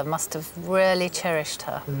grandmother must have really cherished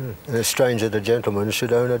her. And it's strange that a gentleman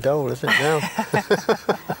should own a doll, isn't it now?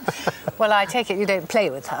 Well, I take it you don't play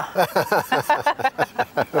with her.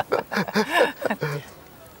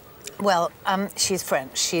 Well, she's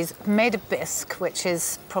French. She's made of bisque, which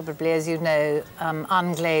is probably, as you know,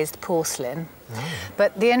 unglazed porcelain. Oh.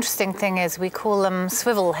 But the interesting thing is we call them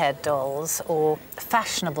swivel head dolls or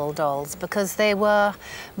fashionable dolls because they were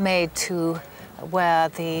made to wear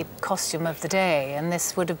the costume of the day, and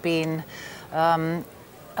this would have been around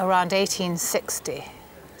 1860.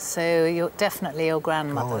 So you're definitely your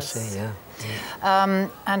grandmother's. Oh, I see, yeah.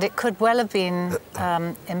 And it could well have been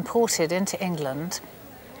imported into England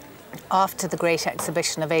after the Great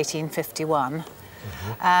Exhibition of 1851,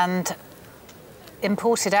 and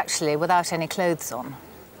imported actually without any clothes on.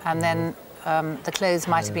 And then the clothes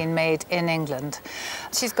might have been made in England.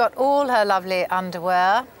 She's got all her lovely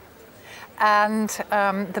underwear and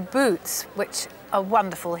the boots, which are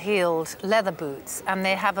wonderful heeled leather boots, and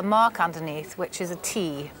they have a mark underneath, which is a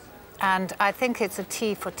T. And I think it's a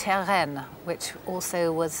T for Terraine, which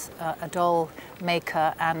also was a doll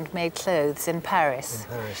maker and made clothes in Paris. In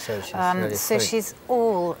Paris, so she's really so she's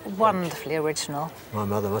all wonderfully original. My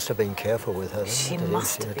mother must have been careful with her. She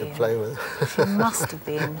must have been. To play with. She must have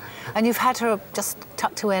been. And you've had her just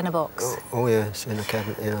tucked away in a box. Oh yes, in a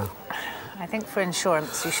cabinet, yeah. I think for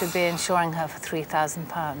insurance, you should be insuring her for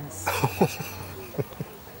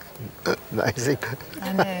 £3,000. Amazing.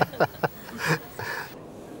 I know.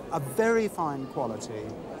 A very fine quality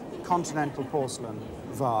continental porcelain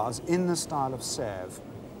vase in the style of Sèvres.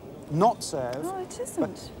 Not Sèvres. No, it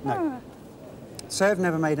isn't. No. Sèvres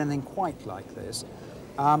never made anything quite like this,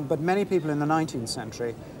 but many people in the 19th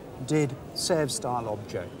century did Sèvres-style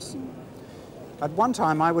objects. At one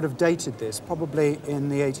time, I would have dated this probably in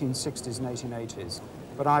the 1860s and 1880s,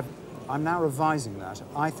 but I'm now revising that.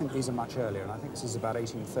 I think these are much earlier, and I think this is about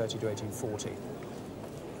 1830 to 1840.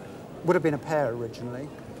 Would have been a pair originally.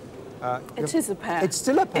 It is a pair. It's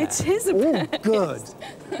still a pair? It is a pair. Oh, good.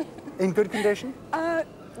 In good condition?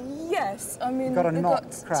 Yes. I mean, got a they've knot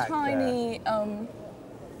got crack tiny,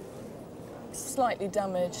 slightly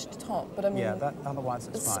damaged top, but I mean... Yeah, otherwise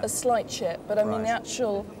it's fine. A slight chip, but I mean, the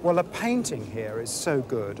actual... Well, the painting here is so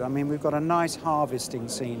good. I mean, we've got a nice harvesting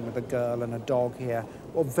scene with a girl and a dog here.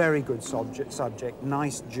 Well, very good subject,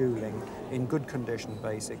 nice jewelling, in good condition,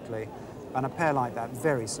 basically. And a pair like that,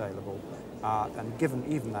 very saleable. And given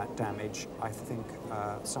even that damage, I think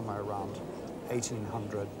somewhere around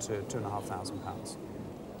 1,800 to £2,500.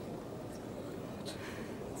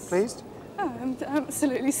 Pleased? Oh, I'm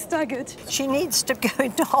absolutely staggered. She needs to go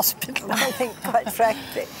into hospital, I think, quite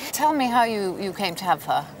frankly. Tell me how you came to have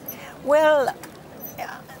her. Well,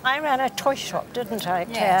 I ran a toy shop, didn't I,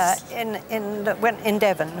 Claire, yes. in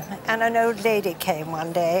Devon. And an old lady came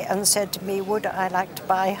one day and said to me, would I like to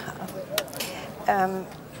buy her?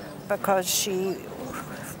 Because she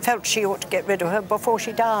felt she ought to get rid of her before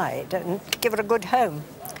she died and give her a good home.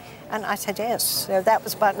 And I said yes. So that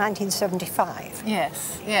was about 1975.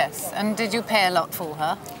 Yes, yes. And did you pay a lot for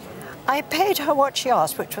her? I paid her what she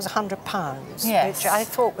asked, which was £100, yes. which I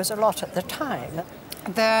thought was a lot at the time.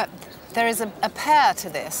 There is a pair to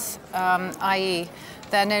this, i.e.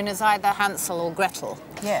 they're known as either Hansel or Gretel.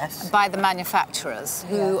 Yes. By the manufacturers,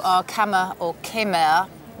 who are Kammer or Kemer,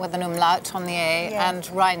 with an umlaut on the A, yes. and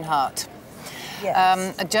Reinhardt.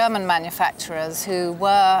 Yes. German manufacturers who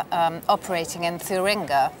were operating in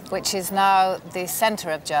Thuringia, which is now the centre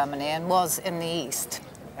of Germany and was in the east.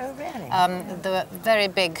 Oh, really? There were very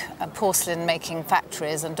big porcelain-making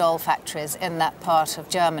factories and doll factories in that part of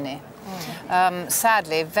Germany.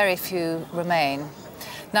 Sadly, very few remain.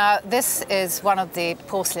 Now, this is one of the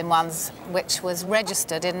porcelain ones which was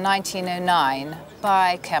registered in 1909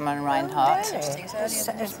 by Cameron Reinhardt. Oh, really?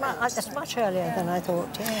 It's much earlier than I thought,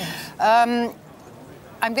 yes.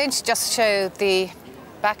 I'm going to just show the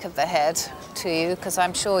back of the head to you, because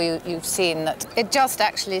I'm sure you've seen that. It just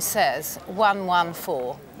actually says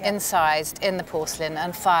 114, incised in the porcelain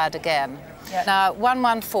and fired again. Yep. Now,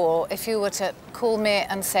 114, if you were to call me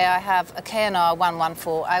and say I have a K&R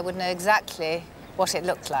 114, I would know exactly what it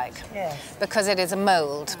looked like, yes. because it is a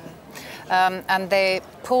mould. And they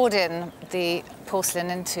poured in the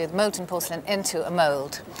porcelain into, the molten porcelain into a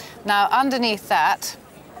mould. Now, underneath that,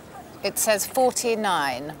 it says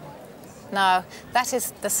 49. Now, that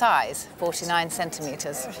is the size, 49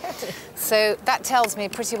 centimetres. So that tells me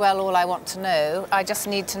pretty well all I want to know. I just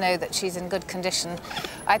need to know that she's in good condition.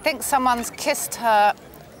 I think someone's kissed her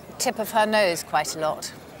tip of her nose quite a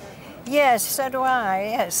lot. Yes, so do I,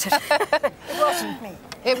 yes. It wasn't me.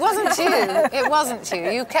 It wasn't you. It wasn't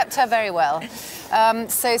you. You kept her very well.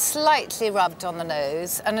 So slightly rubbed on the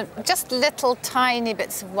nose, and just little tiny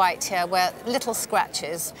bits of white here, where little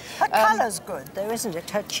scratches. Her colour's good, though, isn't it?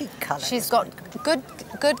 Her cheek colour. She's got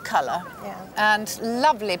good colour, and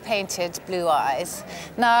lovely painted blue eyes.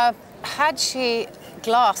 Now, had she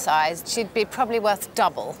glass eyes, she'd be probably worth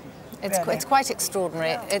double. It's quite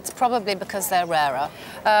extraordinary. It's probably because they're rarer.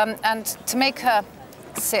 And to make her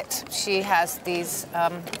sit, she has these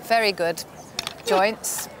very good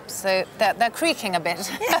joints, so they're creaking a bit.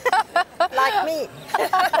 Like me.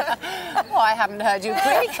 Oh, I haven't heard you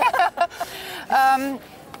creak.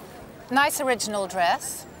 Nice original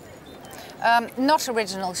dress. Not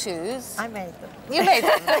original shoes. I made them. You made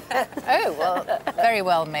them? Oh, well, very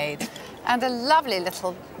well made. And a lovely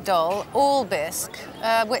little doll, all bisque,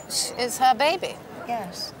 which is her baby.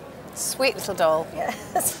 Yes. Sweet little doll.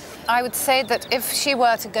 Yes. I would say that if she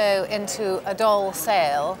were to go into a doll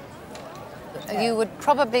sale, you would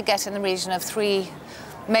probably get in the region of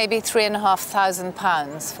maybe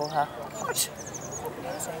 £3,500 for her. What?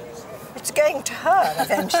 It's going to her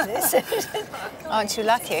eventually, isn't it? Aren't you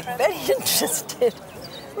lucky? Very interested.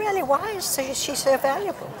 Really, why is she so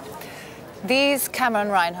valuable? These Cameron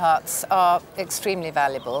Reinhardts are extremely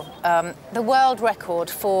valuable. The world record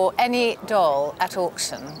for any doll at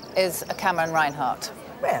auction is a Cameron Reinhardt.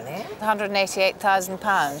 Really?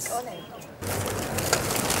 £188,000.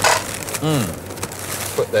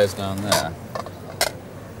 Put those down there.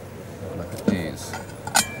 Look at these.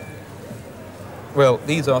 Well,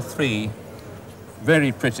 these are 3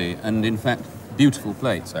 very pretty and, in fact, beautiful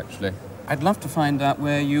plates, actually. I'd love to find out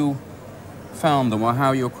where you found them or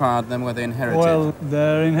how you acquired them, were they inherited? Well,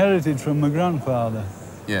 they're inherited from my grandfather.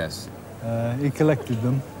 Yes. He collected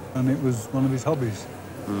them, and it was one of his hobbies.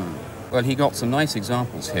 Well, he got some nice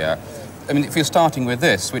examples here. I mean, if you're starting with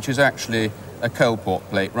this, which is actually a coal-pot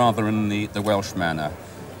plate rather in the Welsh manner,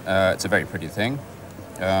 it's a very pretty thing,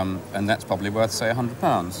 and that's probably worth, say,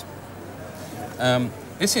 £100.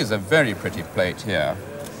 This is a very pretty plate here.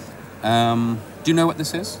 Do you know what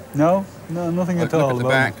this is? No, nothing at all. Look at the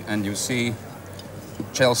back, and you see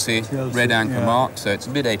Chelsea red anchor mark, so it's a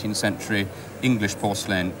mid-18th century English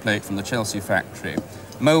porcelain plate from the Chelsea factory,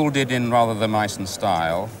 moulded in rather the Meissen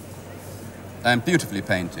style, and beautifully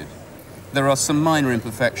painted. There are some minor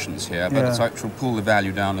imperfections here, but it will pull the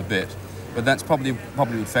value down a bit. But that's probably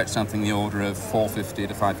would fetch something in the order of £450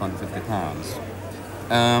 to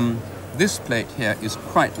 £550. This plate here is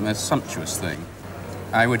quite the most sumptuous thing.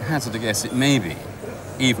 I would hazard a guess it may be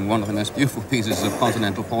even one of the most beautiful pieces of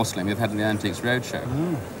continental porcelain we've had in the Antiques Roadshow.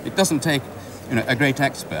 It doesn't take a great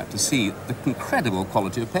expert to see the incredible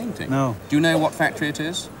quality of painting. No. Do you know what factory it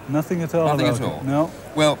is? Nothing at all. Nothing at all? No.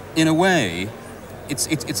 Well, in a way,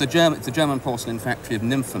 it's a German porcelain factory of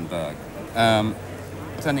Nymphenburg.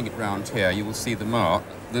 Turning it round here, you will see the mark.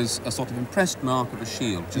 There's a sort of impressed mark of a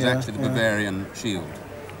shield, which is actually the Bavarian shield.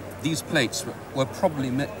 These plates were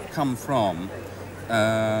probably come from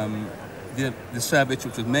the service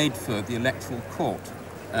which was made for the electoral court.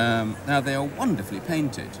 Now, they are wonderfully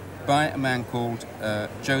painted by a man called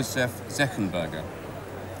Joseph Zechenberger,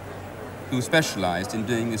 who specialised in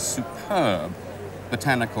doing these superb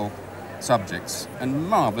botanical subjects and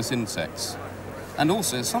marvellous insects, and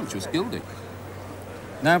also sumptuous gilding.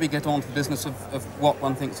 Now we get on to the business of what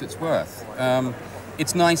one thinks it's worth.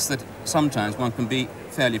 It's nice that sometimes one can be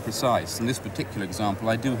fairly precise. In this particular example,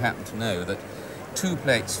 I do happen to know that 2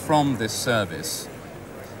 plates from this service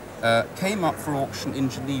came up for auction in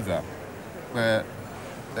Geneva, where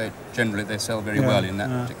they sell very well in that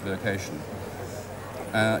particular location.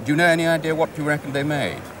 Do you know any idea what you reckon they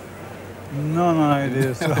made? No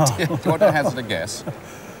idea. Do you want to hazard a guess?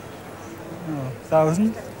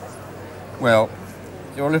 1,000? Well,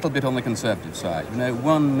 you're a little bit on the conservative side. You know,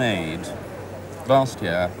 one made last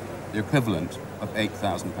year the equivalent of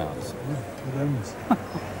 £8,000.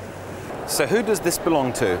 So who does this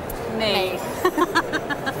belong to? Me.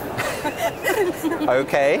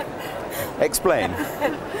 Okay, explain.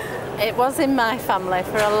 It was in my family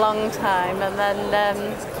for a long time, and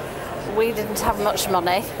then we didn't have much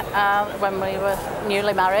money when we were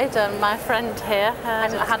newly married, and my friend here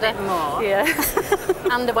had a more.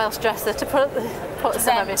 And a Welsh dresser to put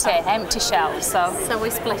some of it on. Empty shelves, so we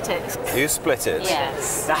split it. You split it?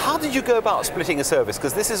 Yes. Now, how did you go about splitting a service?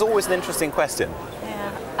 Because this is always an interesting question.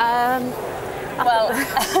 Well,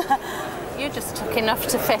 you just took enough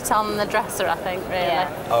to fit on the dresser, I think, really. Yeah.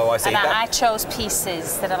 Oh, I see. And I chose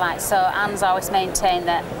pieces that I like, so Anne's always maintained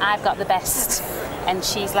that I've got the best and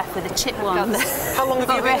she's left with the chipped ones. How long have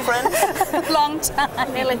you been friends? Long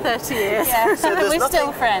time. Nearly 30 years. Yeah. So We're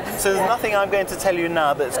still friends. So there's nothing I'm going to tell you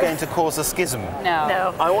now that's going to cause a schism.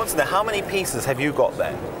 No. I want to know, how many pieces have you got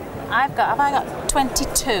then? Have I got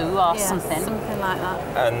 22 or something? Something like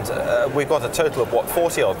that. And we've got a total of what,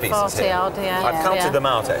 40 odd pieces 40 here? odd, yeah. I've counted them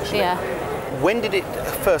out actually. Yeah. When did it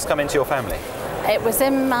first come into your family? It was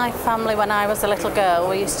in my family when I was a little girl.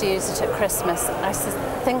 We used to use it at Christmas. I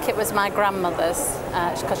think it was my grandmother's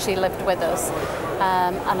because she lived with us,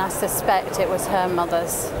 and I suspect it was her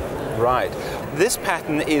mother's. Right. This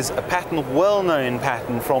pattern is a pattern, well-known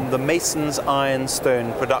pattern from the Mason's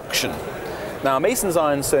ironstone production. Now, Mason's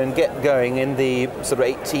ironstone get going in the sort of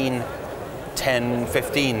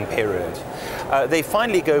 1810-15 period. They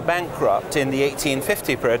finally go bankrupt in the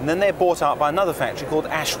 1850 period, and then they're bought out by another factory called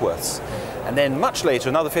Ashworth's. And then much later,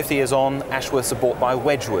 another 50 years on, Ashworth's are bought by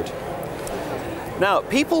Wedgwood. Now,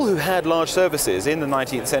 people who had large services in the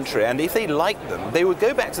 19th century, and if they liked them, they would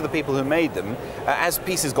go back to the people who made them as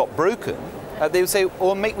pieces got broken. They would say,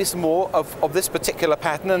 "Oh, make me some more of this particular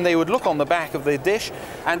pattern," and they would look on the back of the dish,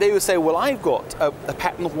 and they would say, "Well, I've got a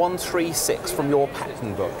pattern 136 from your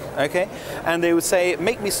pattern book," okay? And they would say,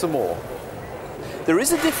 "Make me some more." There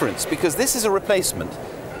is a difference because this is a replacement.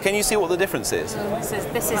 Can you see what the difference is?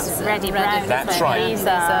 This is ready brown. That's right. These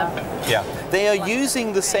are... Yeah. They are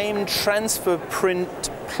using the same transfer print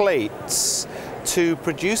plates to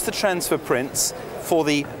produce the transfer prints for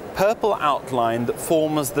the purple outline that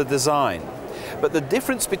forms the design. But the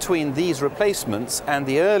difference between these replacements and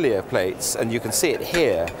the earlier plates, and you can see it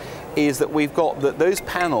here, is that we've got that those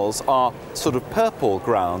panels are sort of purple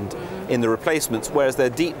ground in the replacements, whereas they're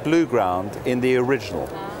deep blue ground in the original.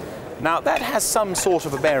 Now that has some sort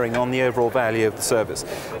of a bearing on the overall value of the service.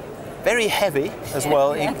 Very heavy as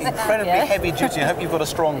well, incredibly heavy duty. I hope you've got a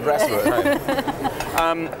strong dresser at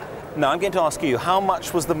home. Now I'm going to ask you, how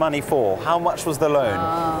much was the money for? How much was the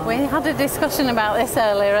loan? We had a discussion about this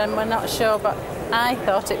earlier and we're not sure, but I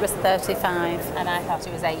thought it was 35. And I thought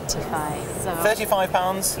it was 85. So.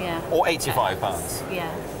 £35? Yeah. Or £85? Yeah.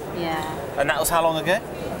 Yeah. And that was how long ago?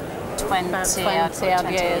 20 odd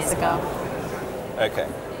years ago. Okay.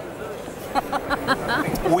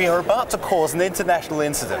 We are about to cause an international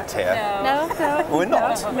incident here. No. We're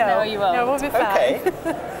not? No, you won't. No, we'll be fine. Okay.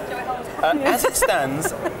 As it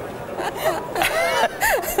stands...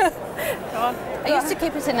 I used to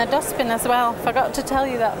keep it in a dustbin as well. Forgot to tell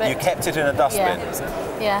you that bit. You kept it in a dustbin?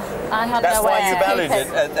 Yeah. I had That's no why way you to valued keep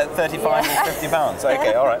it at 35 or 50 pounds.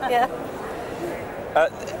 Okay, all right. Yeah.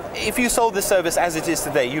 If you sold this service as it is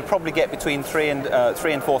today, you'd probably get between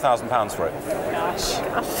 £3,000 and £4,000 for it. Gosh.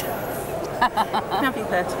 Maybe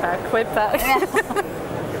 35 quid back.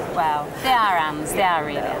 Well, they are hands, they are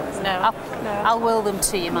really hands. No. I'll will them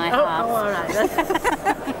to you, my half. Oh, all right then.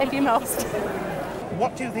 If you must.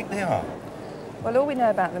 What do you think they are? Well, all we know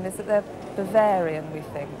about them is that they're Bavarian, we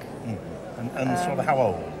think. And sort of how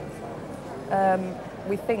old?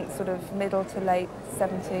 We think sort of middle to late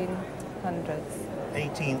 1700s.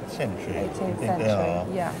 18th century. 18th They century, are.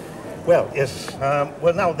 yeah. Well, yes.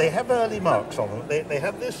 Well, now, they have early marks on them. They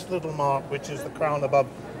have this little mark, which is the crown above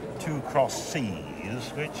 2 crossed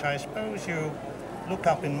C's, which I suppose you look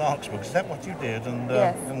up in Mark's books. Is that what you did? And,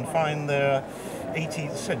 yes. and find they're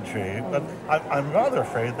 18th century. But I'm rather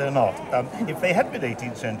afraid they're not. If they had been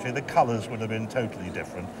 18th century, the colours would have been totally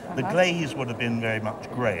different. The glaze would have been very much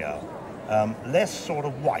greyer. Less sort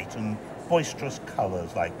of white and boisterous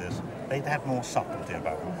colours like this. They'd had more subtlety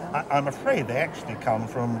about them. I'm afraid they actually come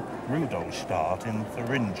from Rudolstadt in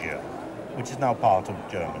Thuringia, which is now part of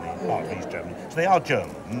Germany, part of East Germany. So they are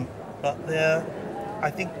German, but they're, I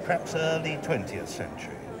think, perhaps early 20th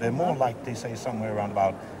century. They're more likely, say, somewhere around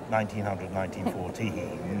about 1900,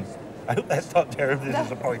 1914. I hope that's not terribly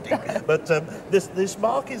disappointing. But this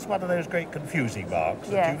mark is one of those great confusing marks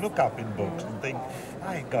that you look up in books and think,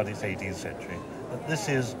 my God, it's 18th century. But this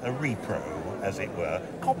is a repro, as it were,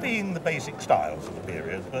 copying the basic styles of the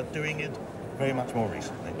period, but doing it very much more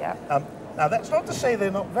recently. Yeah. Now, that's not to say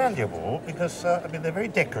they're not valuable, because, I mean, they're very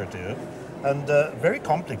decorative and very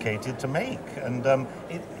complicated to make, and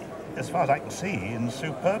as far as I can see, in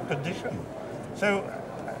superb condition. So,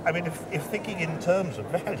 I mean, if thinking in terms of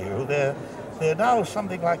value, they're now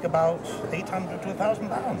something like about £800 to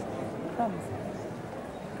 £1,000.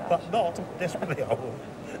 But not desperately old.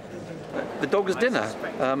 The dog's dinner,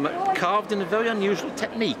 carved in a very unusual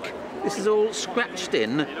technique. This is all scratched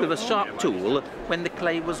in with a sharp tool when the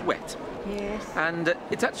clay was wet. Yes. And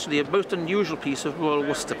it's actually a most unusual piece of Royal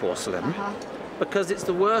Worcester porcelain because it's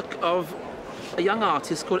the work of a young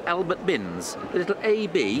artist called Albert Binns. The little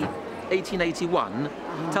AB, 1881,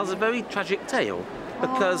 tells a very tragic tale.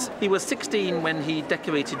 because he was 16 when he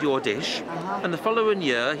decorated your dish, and the following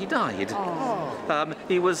year he died.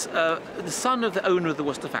 He was the son of the owner of the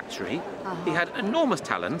Worcester factory. He had enormous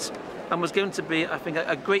talent and was going to be, I think,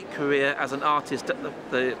 a great career as an artist at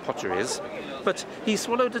the potteries. But he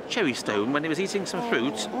swallowed a cherry stone when he was eating some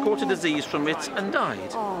fruit, caught a disease from it and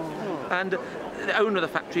died. And the owner of the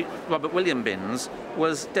factory, Robert William Binns,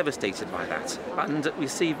 was devastated by that. And we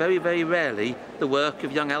see very, very rarely the work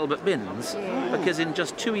of young Albert Binns, because in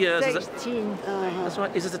just 2 years... That's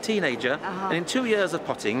right, he's as a teenager, and in 2 years of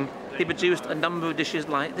potting, he produced a number of dishes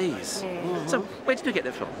like these. So, where did you get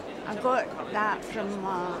that from? I got that from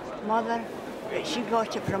my mother. She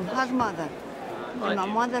got it from her mother. Right. My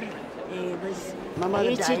mother was My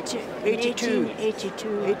mother died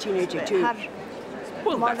 1882.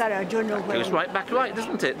 Her mother, I don't know when. Goes right back right,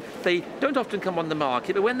 doesn't it? They don't often come on the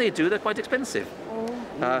market, but when they do, they're quite expensive.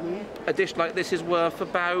 A dish like this is worth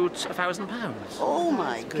about £1,000. Oh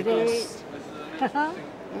my goodness.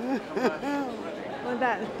 Well,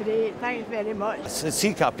 that's great. Thanks very much. The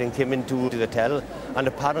sea captain came into the hotel, and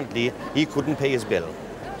apparently he couldn't pay his bill,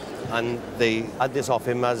 and they had this off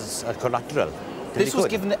him as a collateral. This was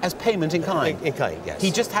given as payment in kind? In kind, yes.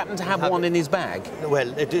 He just happened to have one in his bag?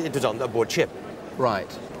 Well, it was on the board ship.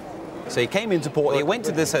 Right. So he came into port, he went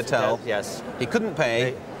to this hotel, yes. He couldn't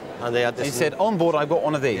pay, and they had this. He said, on board I've got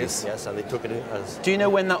one of these. Yes, and they took it as... Do you know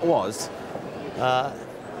when that was?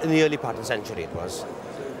 In the early part of the century it was.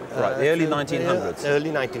 Right, the early 1900s?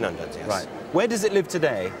 Early 1900s, yes. Right. Where does it live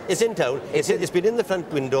today? It's in town. It's been in the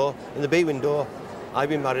front window, in the bay window. I've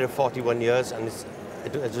been married for 41 years, and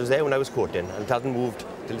it was there when I was courting, and it hasn't moved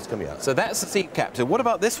till it's come here. So that's the sea captain. What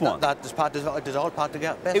about this one? That is part. It is all part of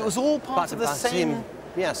the. It was all part of the same.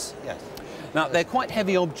 Yes, yes. Now they're quite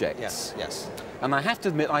heavy objects. Yes, yes. And I have to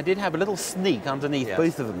admit, I did have a little sneak underneath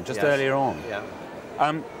both of them just earlier on. Yeah.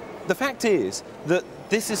 The fact is that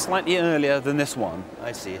this is slightly earlier than this one.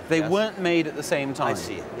 I see. They weren't made at the same time. I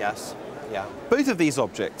see. Yes. Yeah. Both of these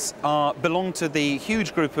objects belong to the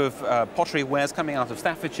huge group of pottery wares coming out of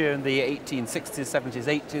Staffordshire in the 1860s, 70s,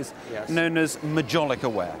 80s, known as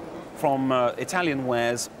Majolica ware, from Italian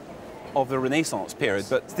wares of the Renaissance period.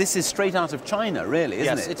 But this is straight out of China, really,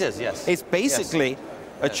 isn't it? Yes, it is, yes. It's basically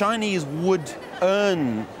a Chinese wood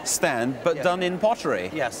urn stand, but done in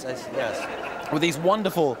pottery. Yes, yes. With these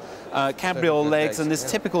wonderful cabriole legs and this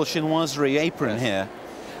typical chinoiserie apron here.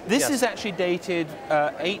 This is actually dated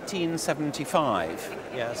 1875.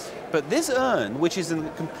 Yes. But this urn, which is in a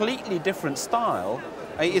completely different style,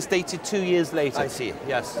 is dated 2 years later. I see,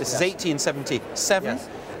 yes. This is 1877,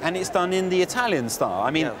 and it's done in the Italian style. I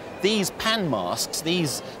mean, these pan masks,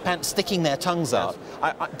 these pants sticking their tongues out,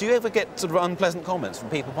 do you ever get sort of unpleasant comments from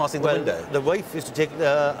people passing the window? The wife used to take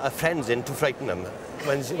her friends in to frighten them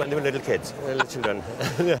when they were little kids, little children.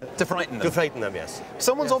 To frighten them? To frighten them, yes.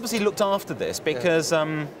 Someone's obviously looked after this because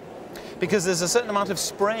there's a certain amount of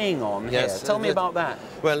spraying on here. Tell me about that.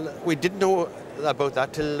 Well, we didn't know about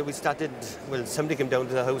that till we started, well, somebody came down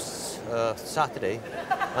to the house Saturday,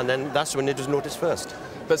 and then that's when it was noticed first.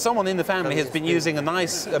 But someone in the family has been using a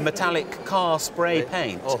nice metallic car spray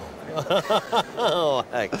paint. Oh,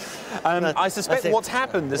 heck. I suspect what's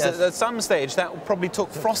happened is that at some stage that probably took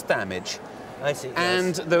frost damage. I see.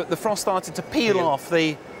 And the frost started to peel off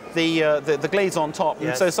the glaze on top,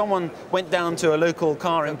 and so someone went down to a local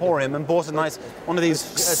car emporium and bought a nice one of these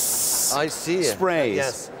sprays.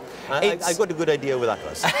 Yes. I got a good idea where that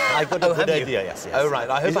was. I got a good idea, yes. Oh, right.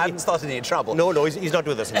 I hope I haven't started any trouble. No, he's not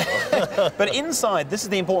with us anymore. But inside, this is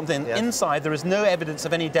the important thing, inside there is no evidence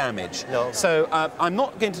of any damage. No. So I'm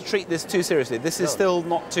not going to treat this too seriously. This is still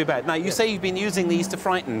not too bad. Now, you say you've been using these to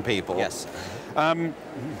frighten people. Yes. Do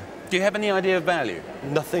you have any idea of value?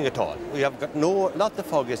 Nothing at all. We have got not the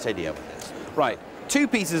foggiest idea of this. Right. 2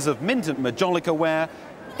 pieces of Minton Majolica ware,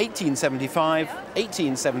 1875,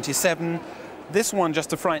 1877. This one, just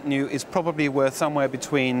to frighten you, is probably worth somewhere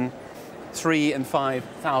between £3,000 and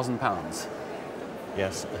 £5,000.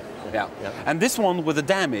 Yes. Yeah. And this one with the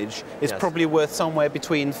damage is probably worth somewhere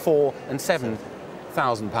between £4,000 and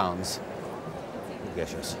 £7,000.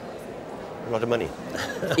 Yes. A lot of money.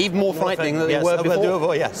 Even more frightening than they were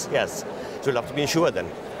before? Yes. So we'll have to be insured then.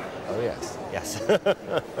 Oh, yes. Yes.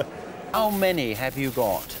 How many have you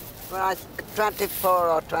got? Well, 24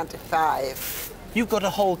 or 25. You've got a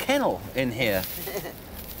whole kennel in here.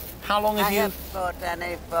 How long have you... I haven't bought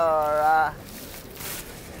any for at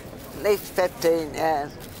least 15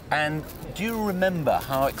 years. And do you remember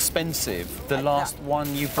how expensive the last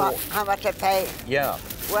one you bought? How much I paid? Yeah.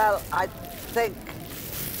 Well, I think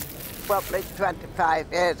probably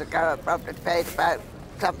 25 years ago I probably paid about,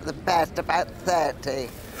 some of the best, about 30.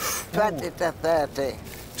 20 to 30.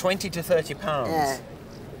 20 to 30 pounds? Yeah.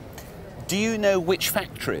 Do you know which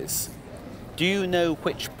factories? Do you know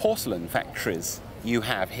which porcelain factories you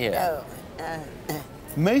have here? No.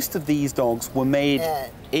 Most of these dogs were made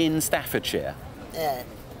in Staffordshire,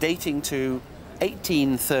 dating to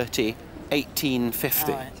 1830,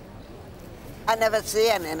 1850. Right. I never see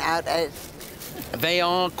any nowadays. They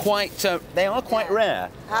are quite rare.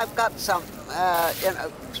 I've got some, you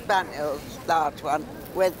know, spaniels, large one,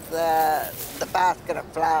 with the basket of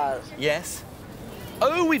flowers. Yes.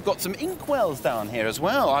 Oh, we've got some inkwells down here as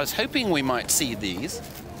well. I was hoping we might see these.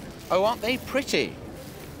 Oh, aren't they pretty?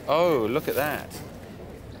 Oh, look at that.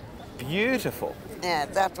 Beautiful. Yeah,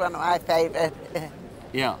 that's one of my favourite.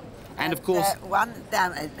 Yeah, and of course... one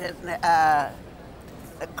damage, isn't it?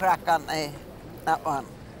 The crack on that one.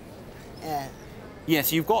 Yeah.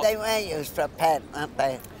 Yes, you've got... They were used for a pen, weren't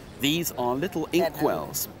they? These are little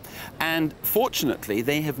inkwells. And fortunately,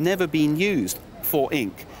 they have never been used for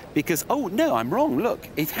ink because, oh no, I'm wrong, look,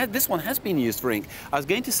 this one has been used for ink. I was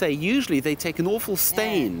going to say, usually they take an awful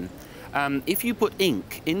stain. If you put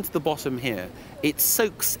ink into the bottom here, it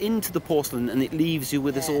soaks into the porcelain and it leaves you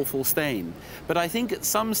with this awful stain. But I think at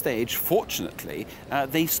some stage, fortunately,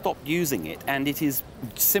 they stopped using it and it is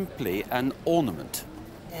simply an ornament.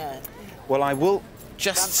 Yeah. Well, I will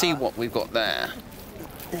just see what we've got there.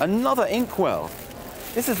 Another inkwell.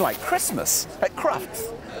 This is like Christmas at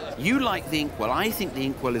Crufts. You like the inkwell. I think the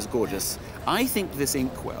inkwell is gorgeous. I think this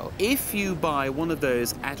inkwell, if you buy one of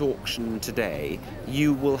those at auction today,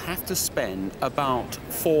 you will have to spend about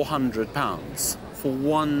 £400 for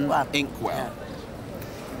one inkwell. Yeah.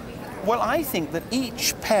 Well, I think that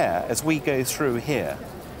each pair, as we go through here,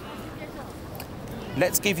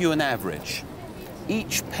 let's give you an average.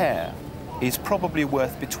 Each pair is probably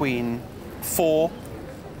worth between £400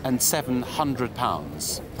 and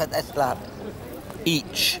 £700. For this lot?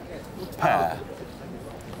 Each pair.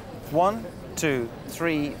 1, 2,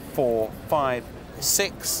 3, 4, 5,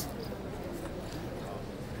 6.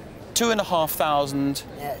 £2,500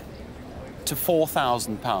 to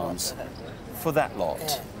 £4,000 for that lot.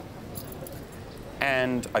 Yeah.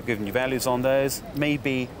 And I've given you values on those.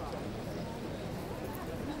 Maybe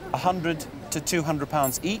 £100 to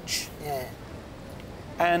 £200 each. Yeah.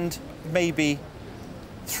 And maybe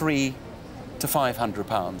 £300 to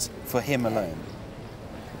 £500 for him alone.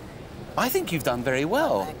 I think you've done very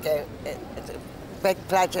well. Thank you. It's a big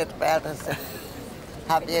pleasure to be able to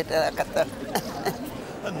have you to look at them.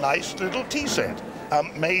 A nice little tea set,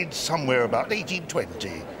 made somewhere about 1820,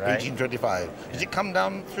 1825. Did it come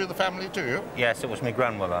down through the family too? Yes, it was my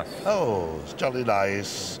grandmother. Oh, it's jolly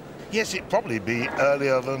nice. Yes, it'd probably be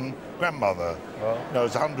earlier than grandmother. Oh. No,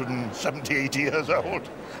 it's 170, 80 years old.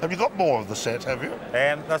 Have you got more of the set, have you?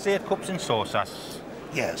 There's 8 cups and saucers.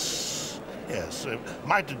 Yes. Yes, it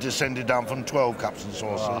might have descended down from 12 cups and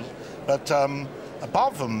saucers, but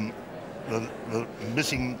apart from the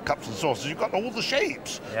missing cups and saucers, you've got all the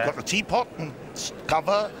shapes. Yeah. You've got the teapot and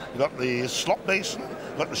cover, you've got the slop basin,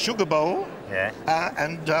 you've got the sugar bowl,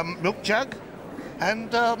 and milk jug,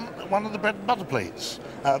 and one of the bread and butter plates.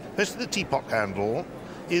 Especially the teapot handle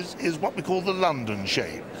is what we call the London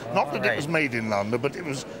shape. Not that it was made in London, but it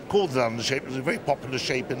was called the London shape. It was a very popular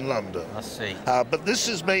shape in London. I see. But this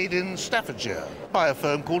is made in Staffordshire by a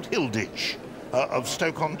firm called Hilditch of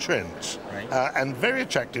Stoke-on-Trent, and very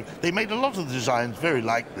attractive. They made a lot of the designs very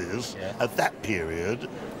like this at that period.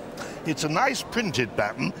 It's a nice printed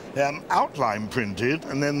pattern, outline printed,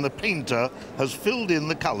 and then the painter has filled in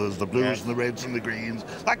the colours, the blues and the reds and the greens,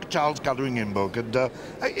 like a child's colouring in book. And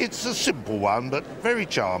it's a simple one, but very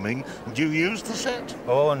charming. Do you use the set?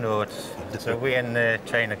 Oh no, it's away in the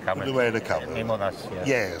china cupboard. Away in the cupboard. My mother's,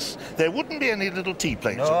 Yes. There wouldn't be any little tea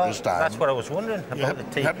plates at this time. That's what I was wondering about the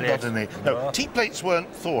tea haven't plates. got any. No, tea plates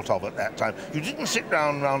weren't thought of at that time. You didn't sit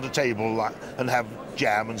round a table and have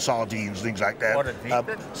jam and sardines, things like that. What a tea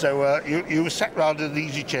so you sat round in an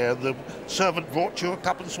easy chair. The servant brought you a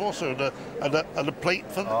cup and saucer and a plate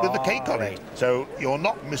with the cake on it. So you're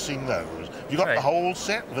not missing those. You got the whole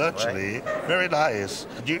set virtually. Very nice.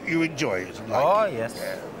 You enjoy it? Like yes.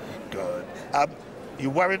 Yeah. Good. You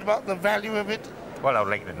worried about the value of it? Well, I would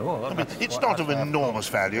like to know. I mean, it's not of enormous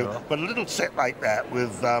value, but a little set like that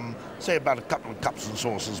with, say, about a couple of cups and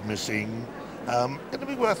saucers missing, it'll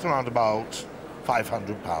be worth around about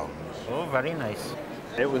 £500. Oh, very nice.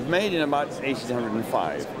 It was made in about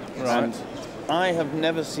 1805, and I have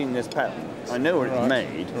never seen this pattern. I know where it's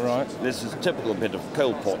made. This is a typical bit of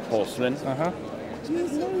coal pot porcelain.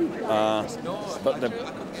 But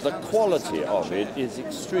the quality of it is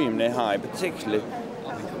extremely high, particularly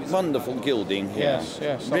wonderful gilding here.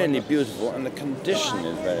 Yes. Really beautiful, and the condition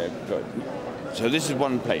is very good. So this is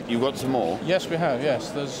one plate. You've got some more? Yes, we have.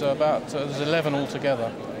 Yes, there's 11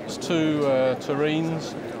 altogether. plates, 2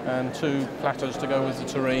 tureens, and 2 platters to go with the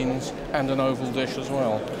tureens, and an oval dish as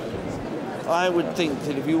well. I would think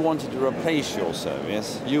that if you wanted to replace your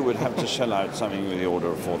service, you would have to shell out something with the order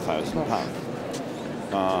of £4,000.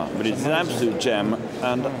 But it's an absolute gem,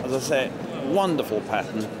 and as I say, wonderful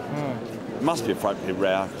pattern. Must be frightfully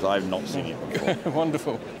rare, because I've not seen it before.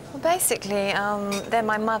 Wonderful. Well, basically, they're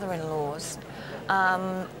my mother-in-law's,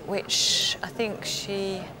 which I think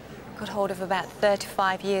she got hold of about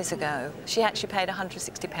 35 years ago. She actually paid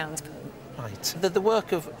 £160 for them. Right. The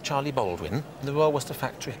work of Charley Baldwyn, the Royal Worcester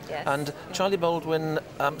Factory. Yes. And Charley Baldwyn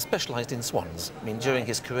specialised in swans. I mean, during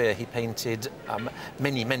his career, he painted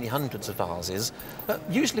many, many hundreds of vases,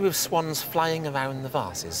 usually with swans flying around the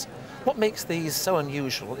vases. What makes these so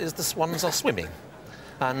unusual is the swans are swimming.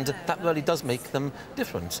 And that really does make them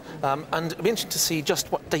different. And it'll be interesting to see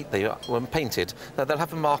just what date they were painted. They'll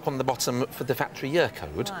have a mark on the bottom for the factory year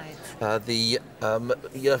code. Right. The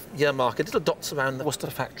year mark, little dots around the Worcester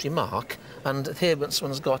factory mark. And here this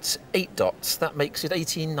one's got 8 dots. That makes it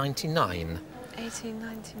 1899.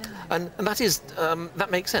 1899. And that is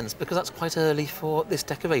that makes sense because that's quite early for this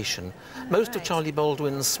decoration. Most of Charley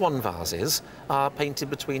Baldwyn's swan vases are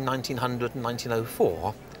painted between 1900 and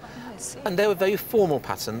 1904. And they're a very formal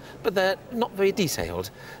pattern, but they're not very detailed.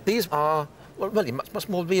 These are, well, really much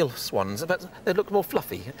more real swans, but they look more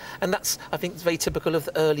fluffy. And that's, I think, very typical of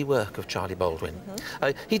the early work of Charley Baldwyn.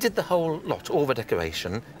 He did the whole lot, all the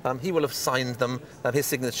decoration. He will have signed them. His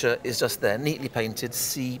signature is just there, neatly painted,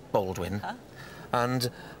 C. Baldwyn. And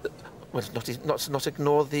well, not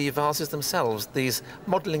ignore the vases themselves. These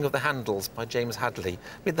modelling of the handles by James Hadley.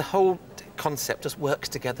 I mean, the whole concept just works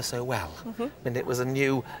together so well. I mean, it was a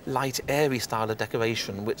new, light, airy style of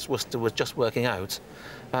decoration which Worcester was just working out,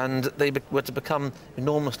 and they were to become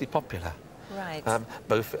enormously popular. Right.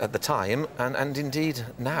 Both at the time and indeed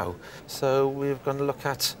now. So we're going to look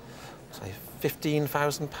at, say,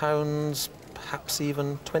 £15,000, perhaps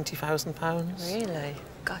even £20,000. Really?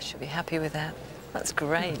 Gosh, you'll be happy with that. That's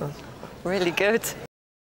great. Really good.